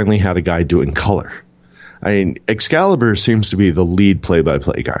we finally had a guy doing color. I mean, Excalibur seems to be the lead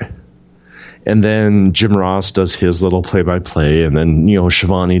play-by-play guy. And then Jim Ross does his little play-by-play, and then,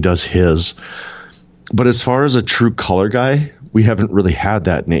 Shivani does his. But as far as a true color guy, we haven't really had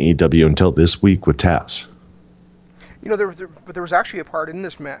that in AEW until this week with Taz. There was actually a part in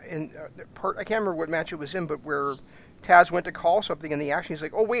this match. I can't remember what match it was in, but where Taz went to call something, and the action, he's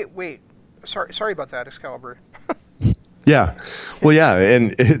like, "Oh wait, sorry about that, Excalibur." Yeah, well, yeah,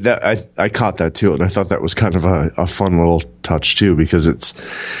 and I caught that too, and I thought that was kind of a fun little touch too, because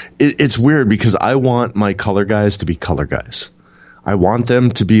it's weird, because I want my color guys to be color guys. I want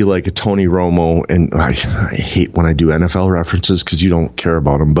them to be like a Tony Romo, and I hate when I do NFL references because you don't care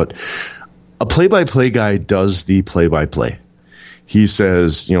about them, but a play-by-play guy does the play-by-play. He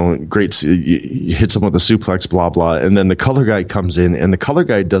says, great, he hits him with a suplex, blah, blah, and then the color guy comes in, and the color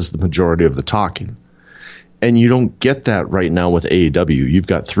guy does the majority of the talking. And you don't get that right now with AEW. You've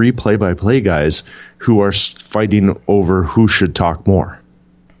got 3 play-by-play guys who are fighting over who should talk more.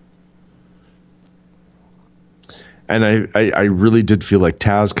 And I really did feel like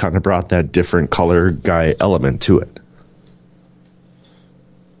Taz kind of brought that different color guy element to it.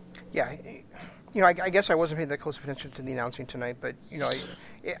 Yeah, I guess I wasn't paying that close attention to the announcing tonight, but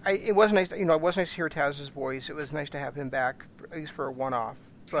it was nice. It was nice to hear Taz's voice. It was nice to have him back, at least for a one-off.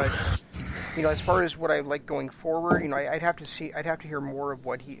 But as far as what I like going forward, I'd have to hear more of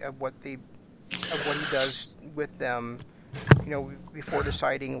what he does with them, before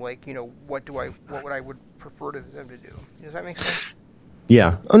deciding what I would prefer them to do. Does that make sense?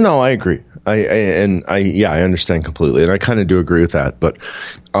 Yeah. Oh, no, I agree. I understand completely, and I kind of do agree with that. But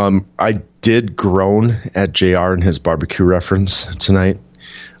I did groan at JR and his barbecue reference tonight.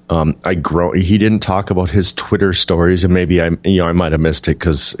 He didn't talk about his Twitter stories, and maybe I might have missed it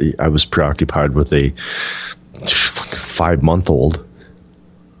because I was preoccupied with a 5-month-old.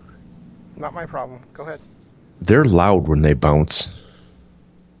 Not my problem. Go ahead. They're loud when they bounce.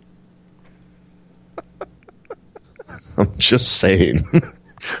 I'm just saying.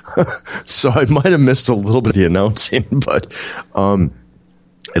 So I might have missed a little bit of the announcing, but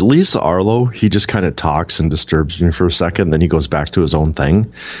at least Arlo, he just kind of talks and disturbs me for a second, then he goes back to his own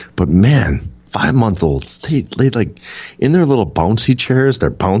thing. But man, 5-month-olds, they like in their little bouncy chairs, they're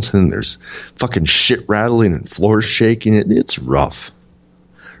bouncing, and there's fucking shit rattling and floors shaking. It's rough.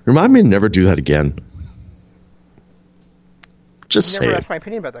 Remind me to never do that again. Just you never asked my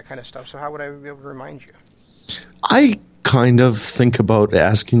opinion about that kind of stuff, so how would I be able to remind you? I kind of think about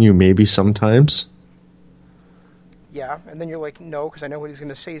asking you maybe sometimes. Yeah, and then you're like, no, because I know what he's going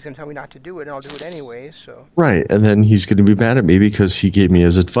to say. He's going to tell me not to do it, and I'll do it anyway, so... Right, and then he's going to be mad at me because he gave me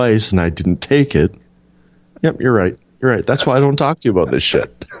his advice and I didn't take it. Yep, you're right. You're right. That's why I don't talk to you about this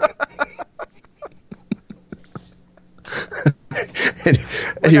shit.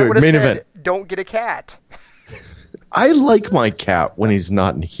 Anyway, main event. Don't get a cat. I like my cat when he's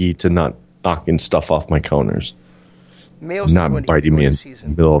not in heat and not knocking stuff off my counters. Males not biting me in the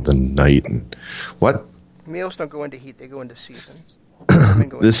middle of the night. And what? Males don't go into heat; they go into season.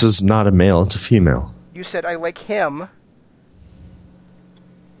 This is not a male; it's a female. You said I like him.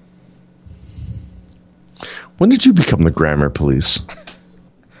 When did you become the grammar police?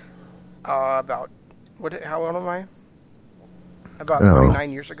 About what? How old am I? About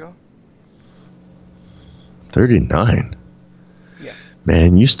 39 years ago. 39? Yeah.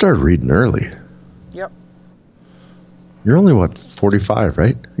 Man, you started reading early. Yep. You're only, what, 45,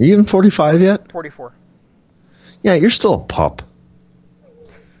 right? Are you even 45 yet? 44. Yeah, you're still a pup.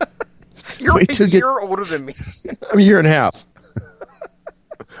 You're a year older than me. I'm a year and a half.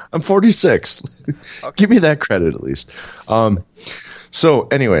 I'm 46. Okay. Give me that credit at least. So,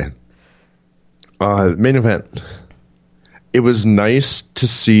 anyway, main event. It was nice to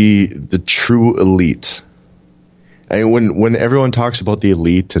see the true elite. And when everyone talks about the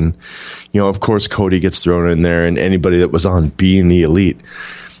elite, and of course Cody gets thrown in there, and anybody that was on being the elite.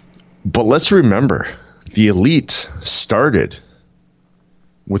 But let's remember, the elite started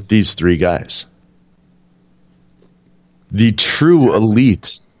with these three guys. The true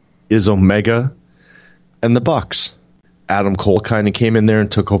elite is Omega and the Bucks. Adam Cole kind of came in there and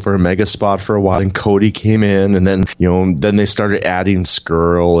took over Omega spot for a while, and Cody came in, and then then they started adding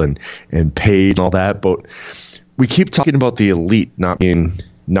Skrull and Paige and all that. But we keep talking about the elite not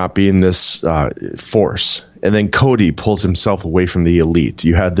being this force, and then Cody pulls himself away from the elite.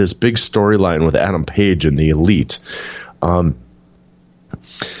 You had this big storyline with Adam Page and the elite. I've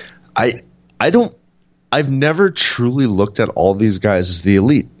never truly looked at all these guys as the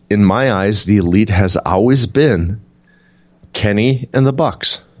elite. In my eyes, the elite has always been Kenny and the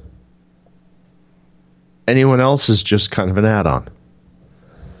Bucks. Anyone else is just kind of an add-on.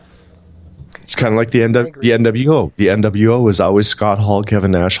 It's kind of like the NWO. The NWO is always Scott Hall,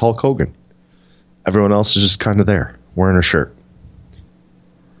 Kevin Nash, Hulk Hogan. Everyone else is just kind of there, wearing a shirt.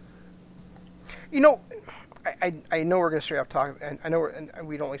 I know we're going to stray off topic, and I know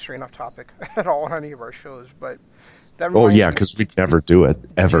we don't like straying off topic at all on any of our shows, but that reminds me, because we never do it,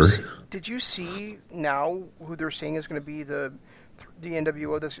 ever. Did you see now who they're saying is going to be the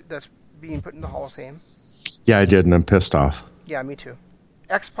NWO that's being put in the Hall of Fame? Yeah, I did, and I'm pissed off. Yeah, me too.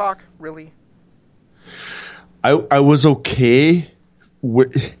 X-Pac, really? I was okay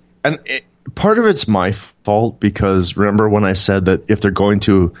with, and part of it's my fault, because remember when I said that if they're going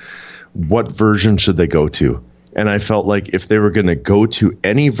to, what version should they go to? And I felt like if they were going to go to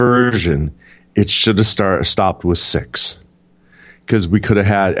any version, it should have stopped with 6. Because we could have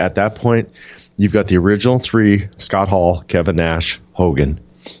had, at that point, you've got the original 3, Scott Hall, Kevin Nash, Hogan.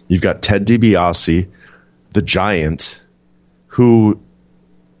 You've got Ted DiBiase, the Giant, who...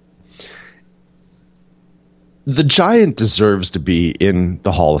 The Giant deserves to be in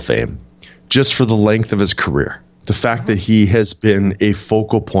the Hall of Fame just for the length of his career. The fact that he has been a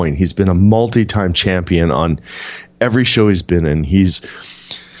focal point. He's been a multi-time champion on every show he's been in. He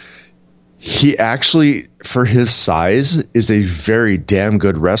actually, for his size, is a very damn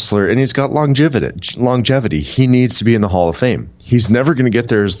good wrestler, and he's got longevity. He needs to be in the Hall of Fame. He's never going to get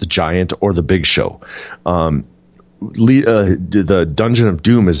there as the Giant or the Big Show. The Dungeon of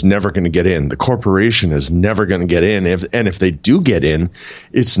Doom is never going to get in. The Corporation is never going to get in. If they do get in,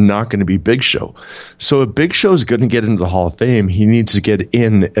 it's not going to be Big Show. So if Big Show is going to get into the Hall of Fame, he needs to get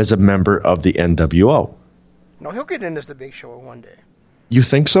in as a member of the NWO. No, he'll get in as the Big Show one day. You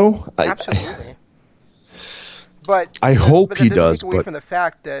think so? Absolutely. But I hope he does. Take away from the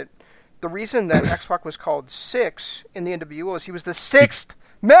fact that the reason that X-Pac was called 6 in the NWO is he was the 6th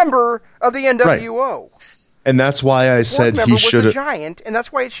member of the NWO. Right. And that's why I said he should have. The Giant, and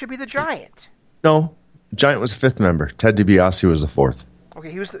that's why it should be the Giant. No, Giant was the 5th member. Ted DiBiase was the 4th.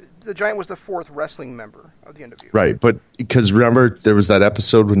 Okay, he was the Giant was the 4th wrestling member of the NWO. Right, but because remember there was that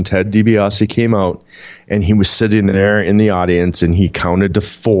episode when Ted DiBiase came out, and he was sitting there in the audience, and he counted to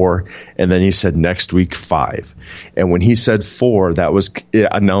 4, and then he said next week 5, and when he said 4, that was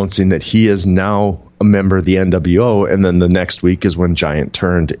announcing that he is now a member of the NWO, and then the next week is when Giant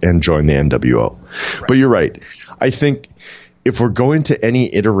turned and joined the NWO. Right. But you're right. I think if we're going to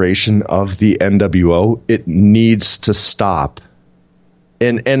any iteration of the NWO, it needs to stop.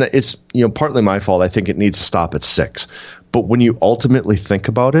 And it's partly my fault. I think it needs to stop at 6. But when you ultimately think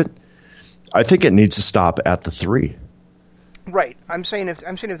about it, I think it needs to stop at the 3. Right. I'm saying if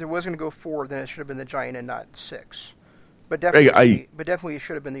there was going to go 4, then it should have been the Giant and not 6. But definitely, it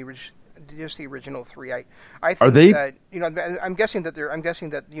should have been the original 3. I think are they? That, I'm guessing that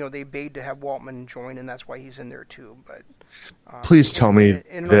they bade to have Waltman join, and that's why he's in there too. But please tell me it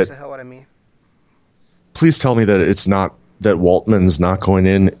annoys the hell out of me. Please tell me that it's not that Waltman's not going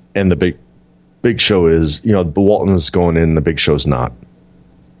in, and the Big Show is. The Waltman's going in, and the Big Show's not.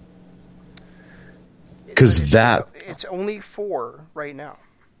 Because that... It's only 4 right now.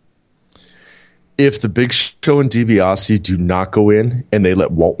 If the Big Show and DiBiase do not go in and they let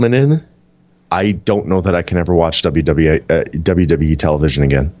Waltman in, I don't know that I can ever watch WWE television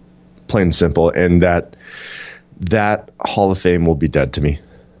again. Plain and simple. And that Hall of Fame will be dead to me.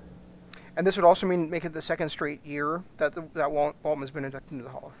 And this would also make it the second straight year that Waltman's been inducted into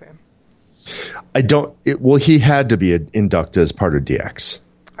the Hall of Fame. He had to be inducted as part of DX.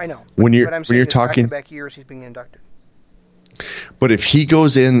 I know. When you're talking back years, he's being inducted. But if he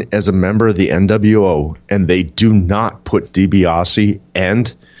goes in as a member of the NWO and they do not put DiBiase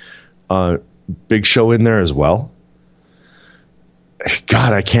and Big Show in there as well,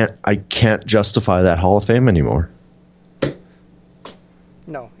 God, I can't justify that Hall of Fame anymore.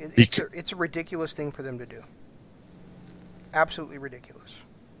 No, it's a ridiculous thing for them to do. Absolutely ridiculous.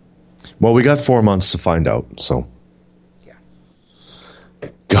 Well, we got 4 months to find out, so. Yeah.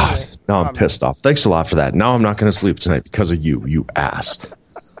 God, anyway, now I'm pissed off. Thanks a lot for that. Now I'm not going to sleep tonight because of you ass.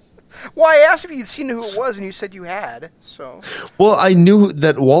 Well, I asked if you'd seen who it was, and you said you had, so. Well, I knew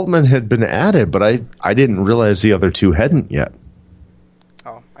that Waltman had been added, but I didn't realize the other two hadn't yet.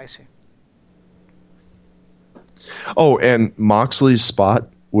 Oh, I see. Oh, and Moxley's spot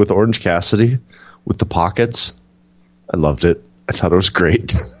with Orange Cassidy with the pockets. I loved it. I thought it was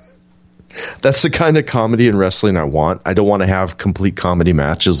great. That's the kind of comedy in wrestling I want. I don't want to have complete comedy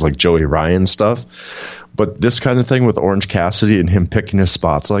matches like Joey Ryan stuff. But this kind of thing with Orange Cassidy and him picking his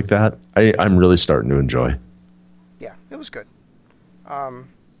spots like that, I'm really starting to enjoy. Yeah, it was good.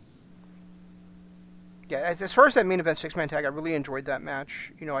 Yeah, as far as that main event 6-man tag, I really enjoyed that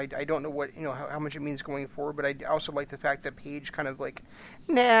match. You know, I don't know what, how much it means going forward, but I also like the fact that Paige kind of like,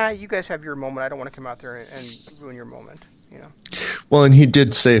 nah, you guys have your moment. I don't want to come out there and ruin your moment. Well, and he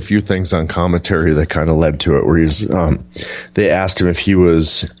did say a few things on commentary that kind of led to it, where they asked him if he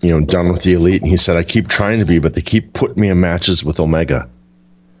was, done with the Elite, and he said, I keep trying to be, but they keep putting me in matches with Omega.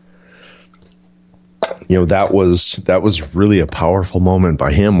 That was really a powerful moment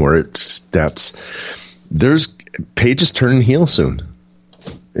by him, where Paige is turning heel soon.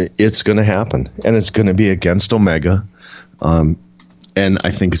 It's going to happen, and it's going to be against Omega, and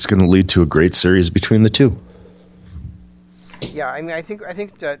I think it's going to lead to a great series between the two. Yeah, I mean, I think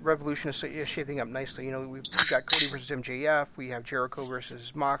that Revolution is shaping up nicely. We've got Cody versus MJF. We have Jericho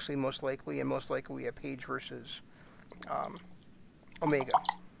versus Moxley, most likely, and most likely we have Paige versus Omega.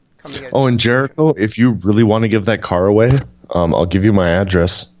 Oh, and Jericho, if you really want to give that car away, I'll give you my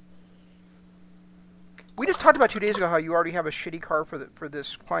address. We just talked about 2 days ago how you already have a shitty car for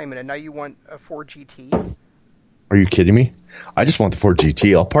this climate, and now you want a Ford GT. Are you kidding me? I just want the Ford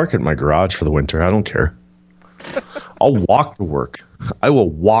GT. I'll park it in my garage for the winter. I don't care. I'll walk to work. I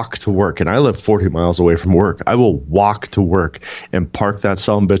will walk to work, and I live 40 miles away from work. I will walk to work and park that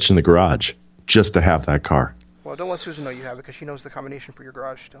son-of-a-bitch in the garage just to have that car. Well, don't let Susan know you have it, because she knows the combination for your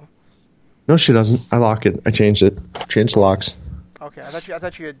garage still. No, she doesn't. I lock it. I changed it. Changed the locks. Okay, I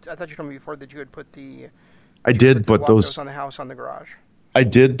thought you told me before that you had put the. I did, but those on the house on the garage. I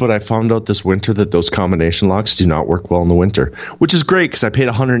did, but I found out this winter that those combination locks do not work well in the winter, which is great because I paid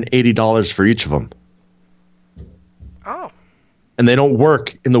 $180 for each of them. Oh. And they don't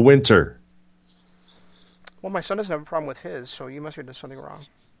work in the winter. Well, my son doesn't have a problem with his, so you must have done something wrong.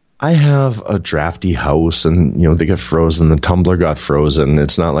 I have a drafty house, and they get frozen. The tumbler got frozen.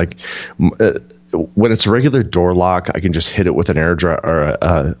 It's not like when it's a regular door lock, I can just hit it with an air dryer. Or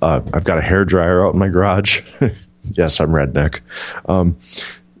I've got a hair dryer out in my garage. Yes, I'm redneck.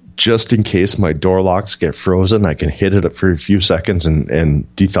 Just in case my door locks get frozen, I can hit it for a few seconds and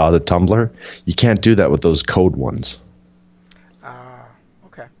dethaw the tumbler. You can't do that with those code ones.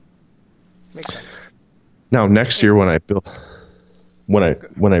 Okay, makes sense. Now next year when I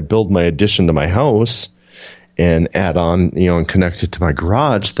build my addition to my house and add on, and connect it to my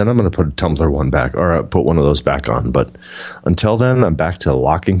garage, then I'm going to put a tumbler one back, or put one of those back on. But until then, I'm back to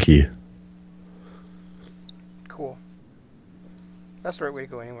lock and key. Cool. That's the right way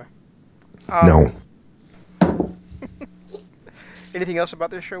to go anyway. No. Anything else about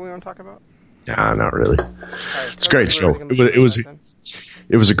this show we want to talk about? Nah, not really. Right, it's a great show.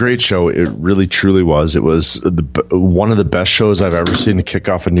 It was a great show. It really, truly was. It was one of the best shows I've ever seen to kick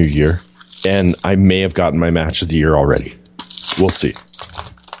off a new year. And I may have gotten my match of the year already. We'll see.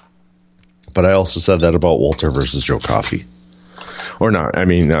 But I also said that about Walter versus Joe Coffey. Or not. I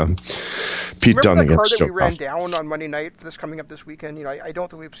mean, Pete Dunne against Joe Coffey. Remember the card that we ran down on Monday night for this coming up this weekend? I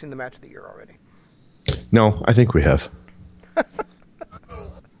don't think we've seen the match of the year already. No, I think we have.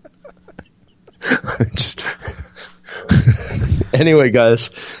 Anyway,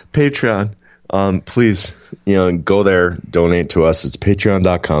 guys, Patreon. Please, go there, donate to us. It's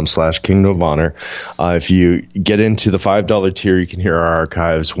patreon.com/Kingdom of Honor. If you get into the $5 tier, you can hear our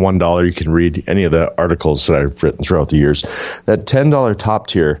archives. $1, you can read any of the articles that I've written throughout the years. That $10 top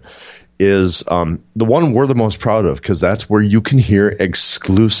tier is the one we're the most proud of, because that's where you can hear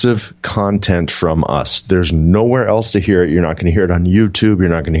exclusive content from us. There's nowhere else to hear it. You're not going to hear it on YouTube. You're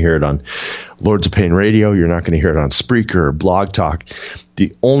not going to hear it on Lords of Pain Radio. You're not going to hear it on Spreaker or Blog Talk.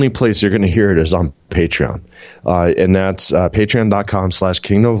 The only place you're going to hear it is on Patreon. And that's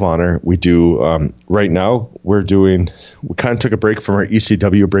patreon.com/Kingdom of Honor. We do, right now, we kind of took a break from our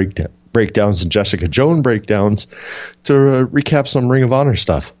ECW breakdowns and Jessica Jones breakdowns to recap some Ring of Honor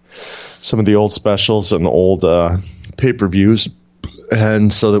stuff. Some of the old specials and old pay-per-views,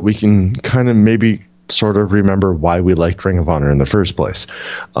 and so that we can kind of maybe sort of remember why we liked Ring of Honor in the first place.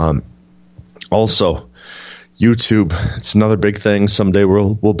 Also, YouTube, it's another big thing. Someday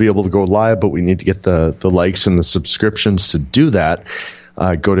we'll be able to go live, but we need to get the likes and the subscriptions to do that.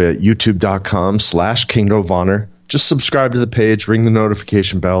 Go to youtube.com/Kingdom of Honor. Just subscribe to the page, ring the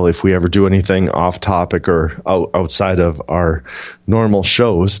notification bell. If we ever do anything off topic or outside of our normal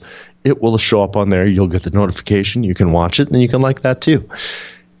shows, it will show up on there. You'll get the notification. You can watch it, and you can like that too.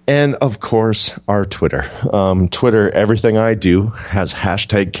 And, of course, our Twitter. Twitter, everything I do has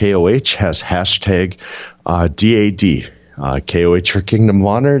hashtag KOH, has hashtag DAD. KOH for Kingdom of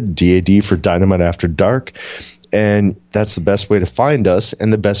Honor, DAD for Dynamite After Dark. And that's the best way to find us,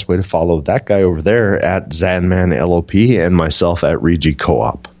 and the best way to follow that guy over there at Zanman LOP and myself at Regi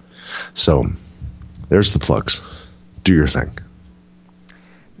Co-op. So there's the plugs. Do your thing.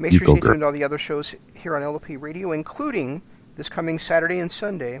 Make sure you stay tuned to all the other shows here on LOP Radio, including this coming Saturday and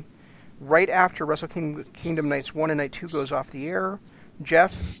Sunday, right after Wrestle Kingdom Nights 1 and Night 2 goes off the air.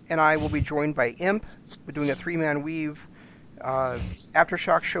 Jeff and I will be joined by Imp. We're doing a 3-man weave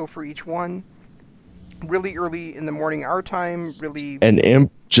aftershock show for each one. Really early in the morning our time, really... And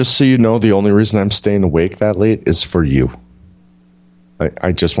Imp, just so you know, the only reason I'm staying awake that late is for you.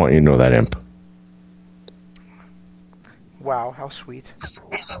 I just want you to know that, Imp. Wow, how sweet.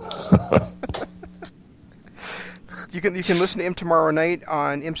 You can listen to Imp tomorrow night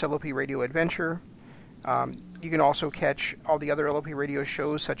on Imp's LOP Radio Adventure. You can also catch all the other LOP Radio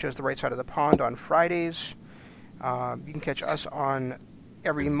shows, such as The Right Side of the Pond on Fridays. You can catch us on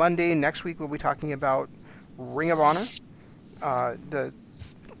every Monday. Next week we'll be talking about Ring of Honor, the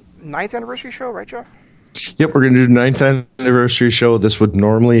 9th anniversary show, right, Jeff? Yep, we're going to do the 9th anniversary show. This would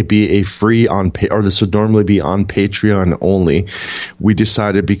normally be this would normally be on Patreon only. We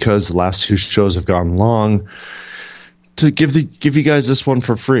decided, because the last 2 shows have gone long, to give you guys this one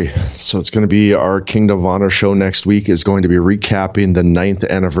for free. So it's going to be our Kingdom of Honor show next week. Is going to be recapping the 9th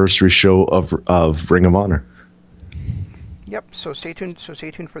anniversary show of Ring of Honor. Yep, so stay tuned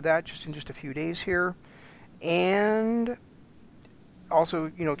for that in just a few days here. And also,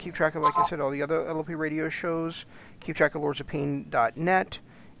 keep track of, like I said, all the other LOP radio shows. Keep track of lordsofpain.net.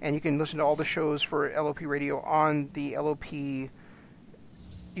 And you can listen to all the shows for LOP radio on the LOP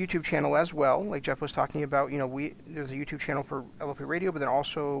YouTube channel as well. Like Jeff was talking about, there's a YouTube channel for LOP radio, but then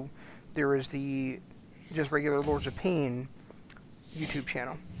also there is the just regular Lords of Pain YouTube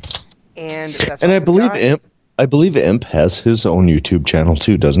channel. And that's I believe Imp has his own YouTube channel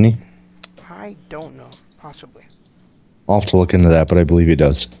too, doesn't he? I don't know. Possibly. I'll have to look into that, but I believe he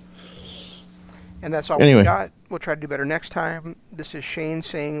does. And that's all we got. We'll try to do better next time. This is Shane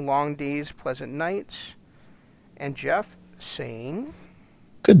saying long days, pleasant nights. And Jeff saying...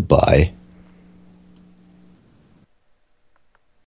 goodbye.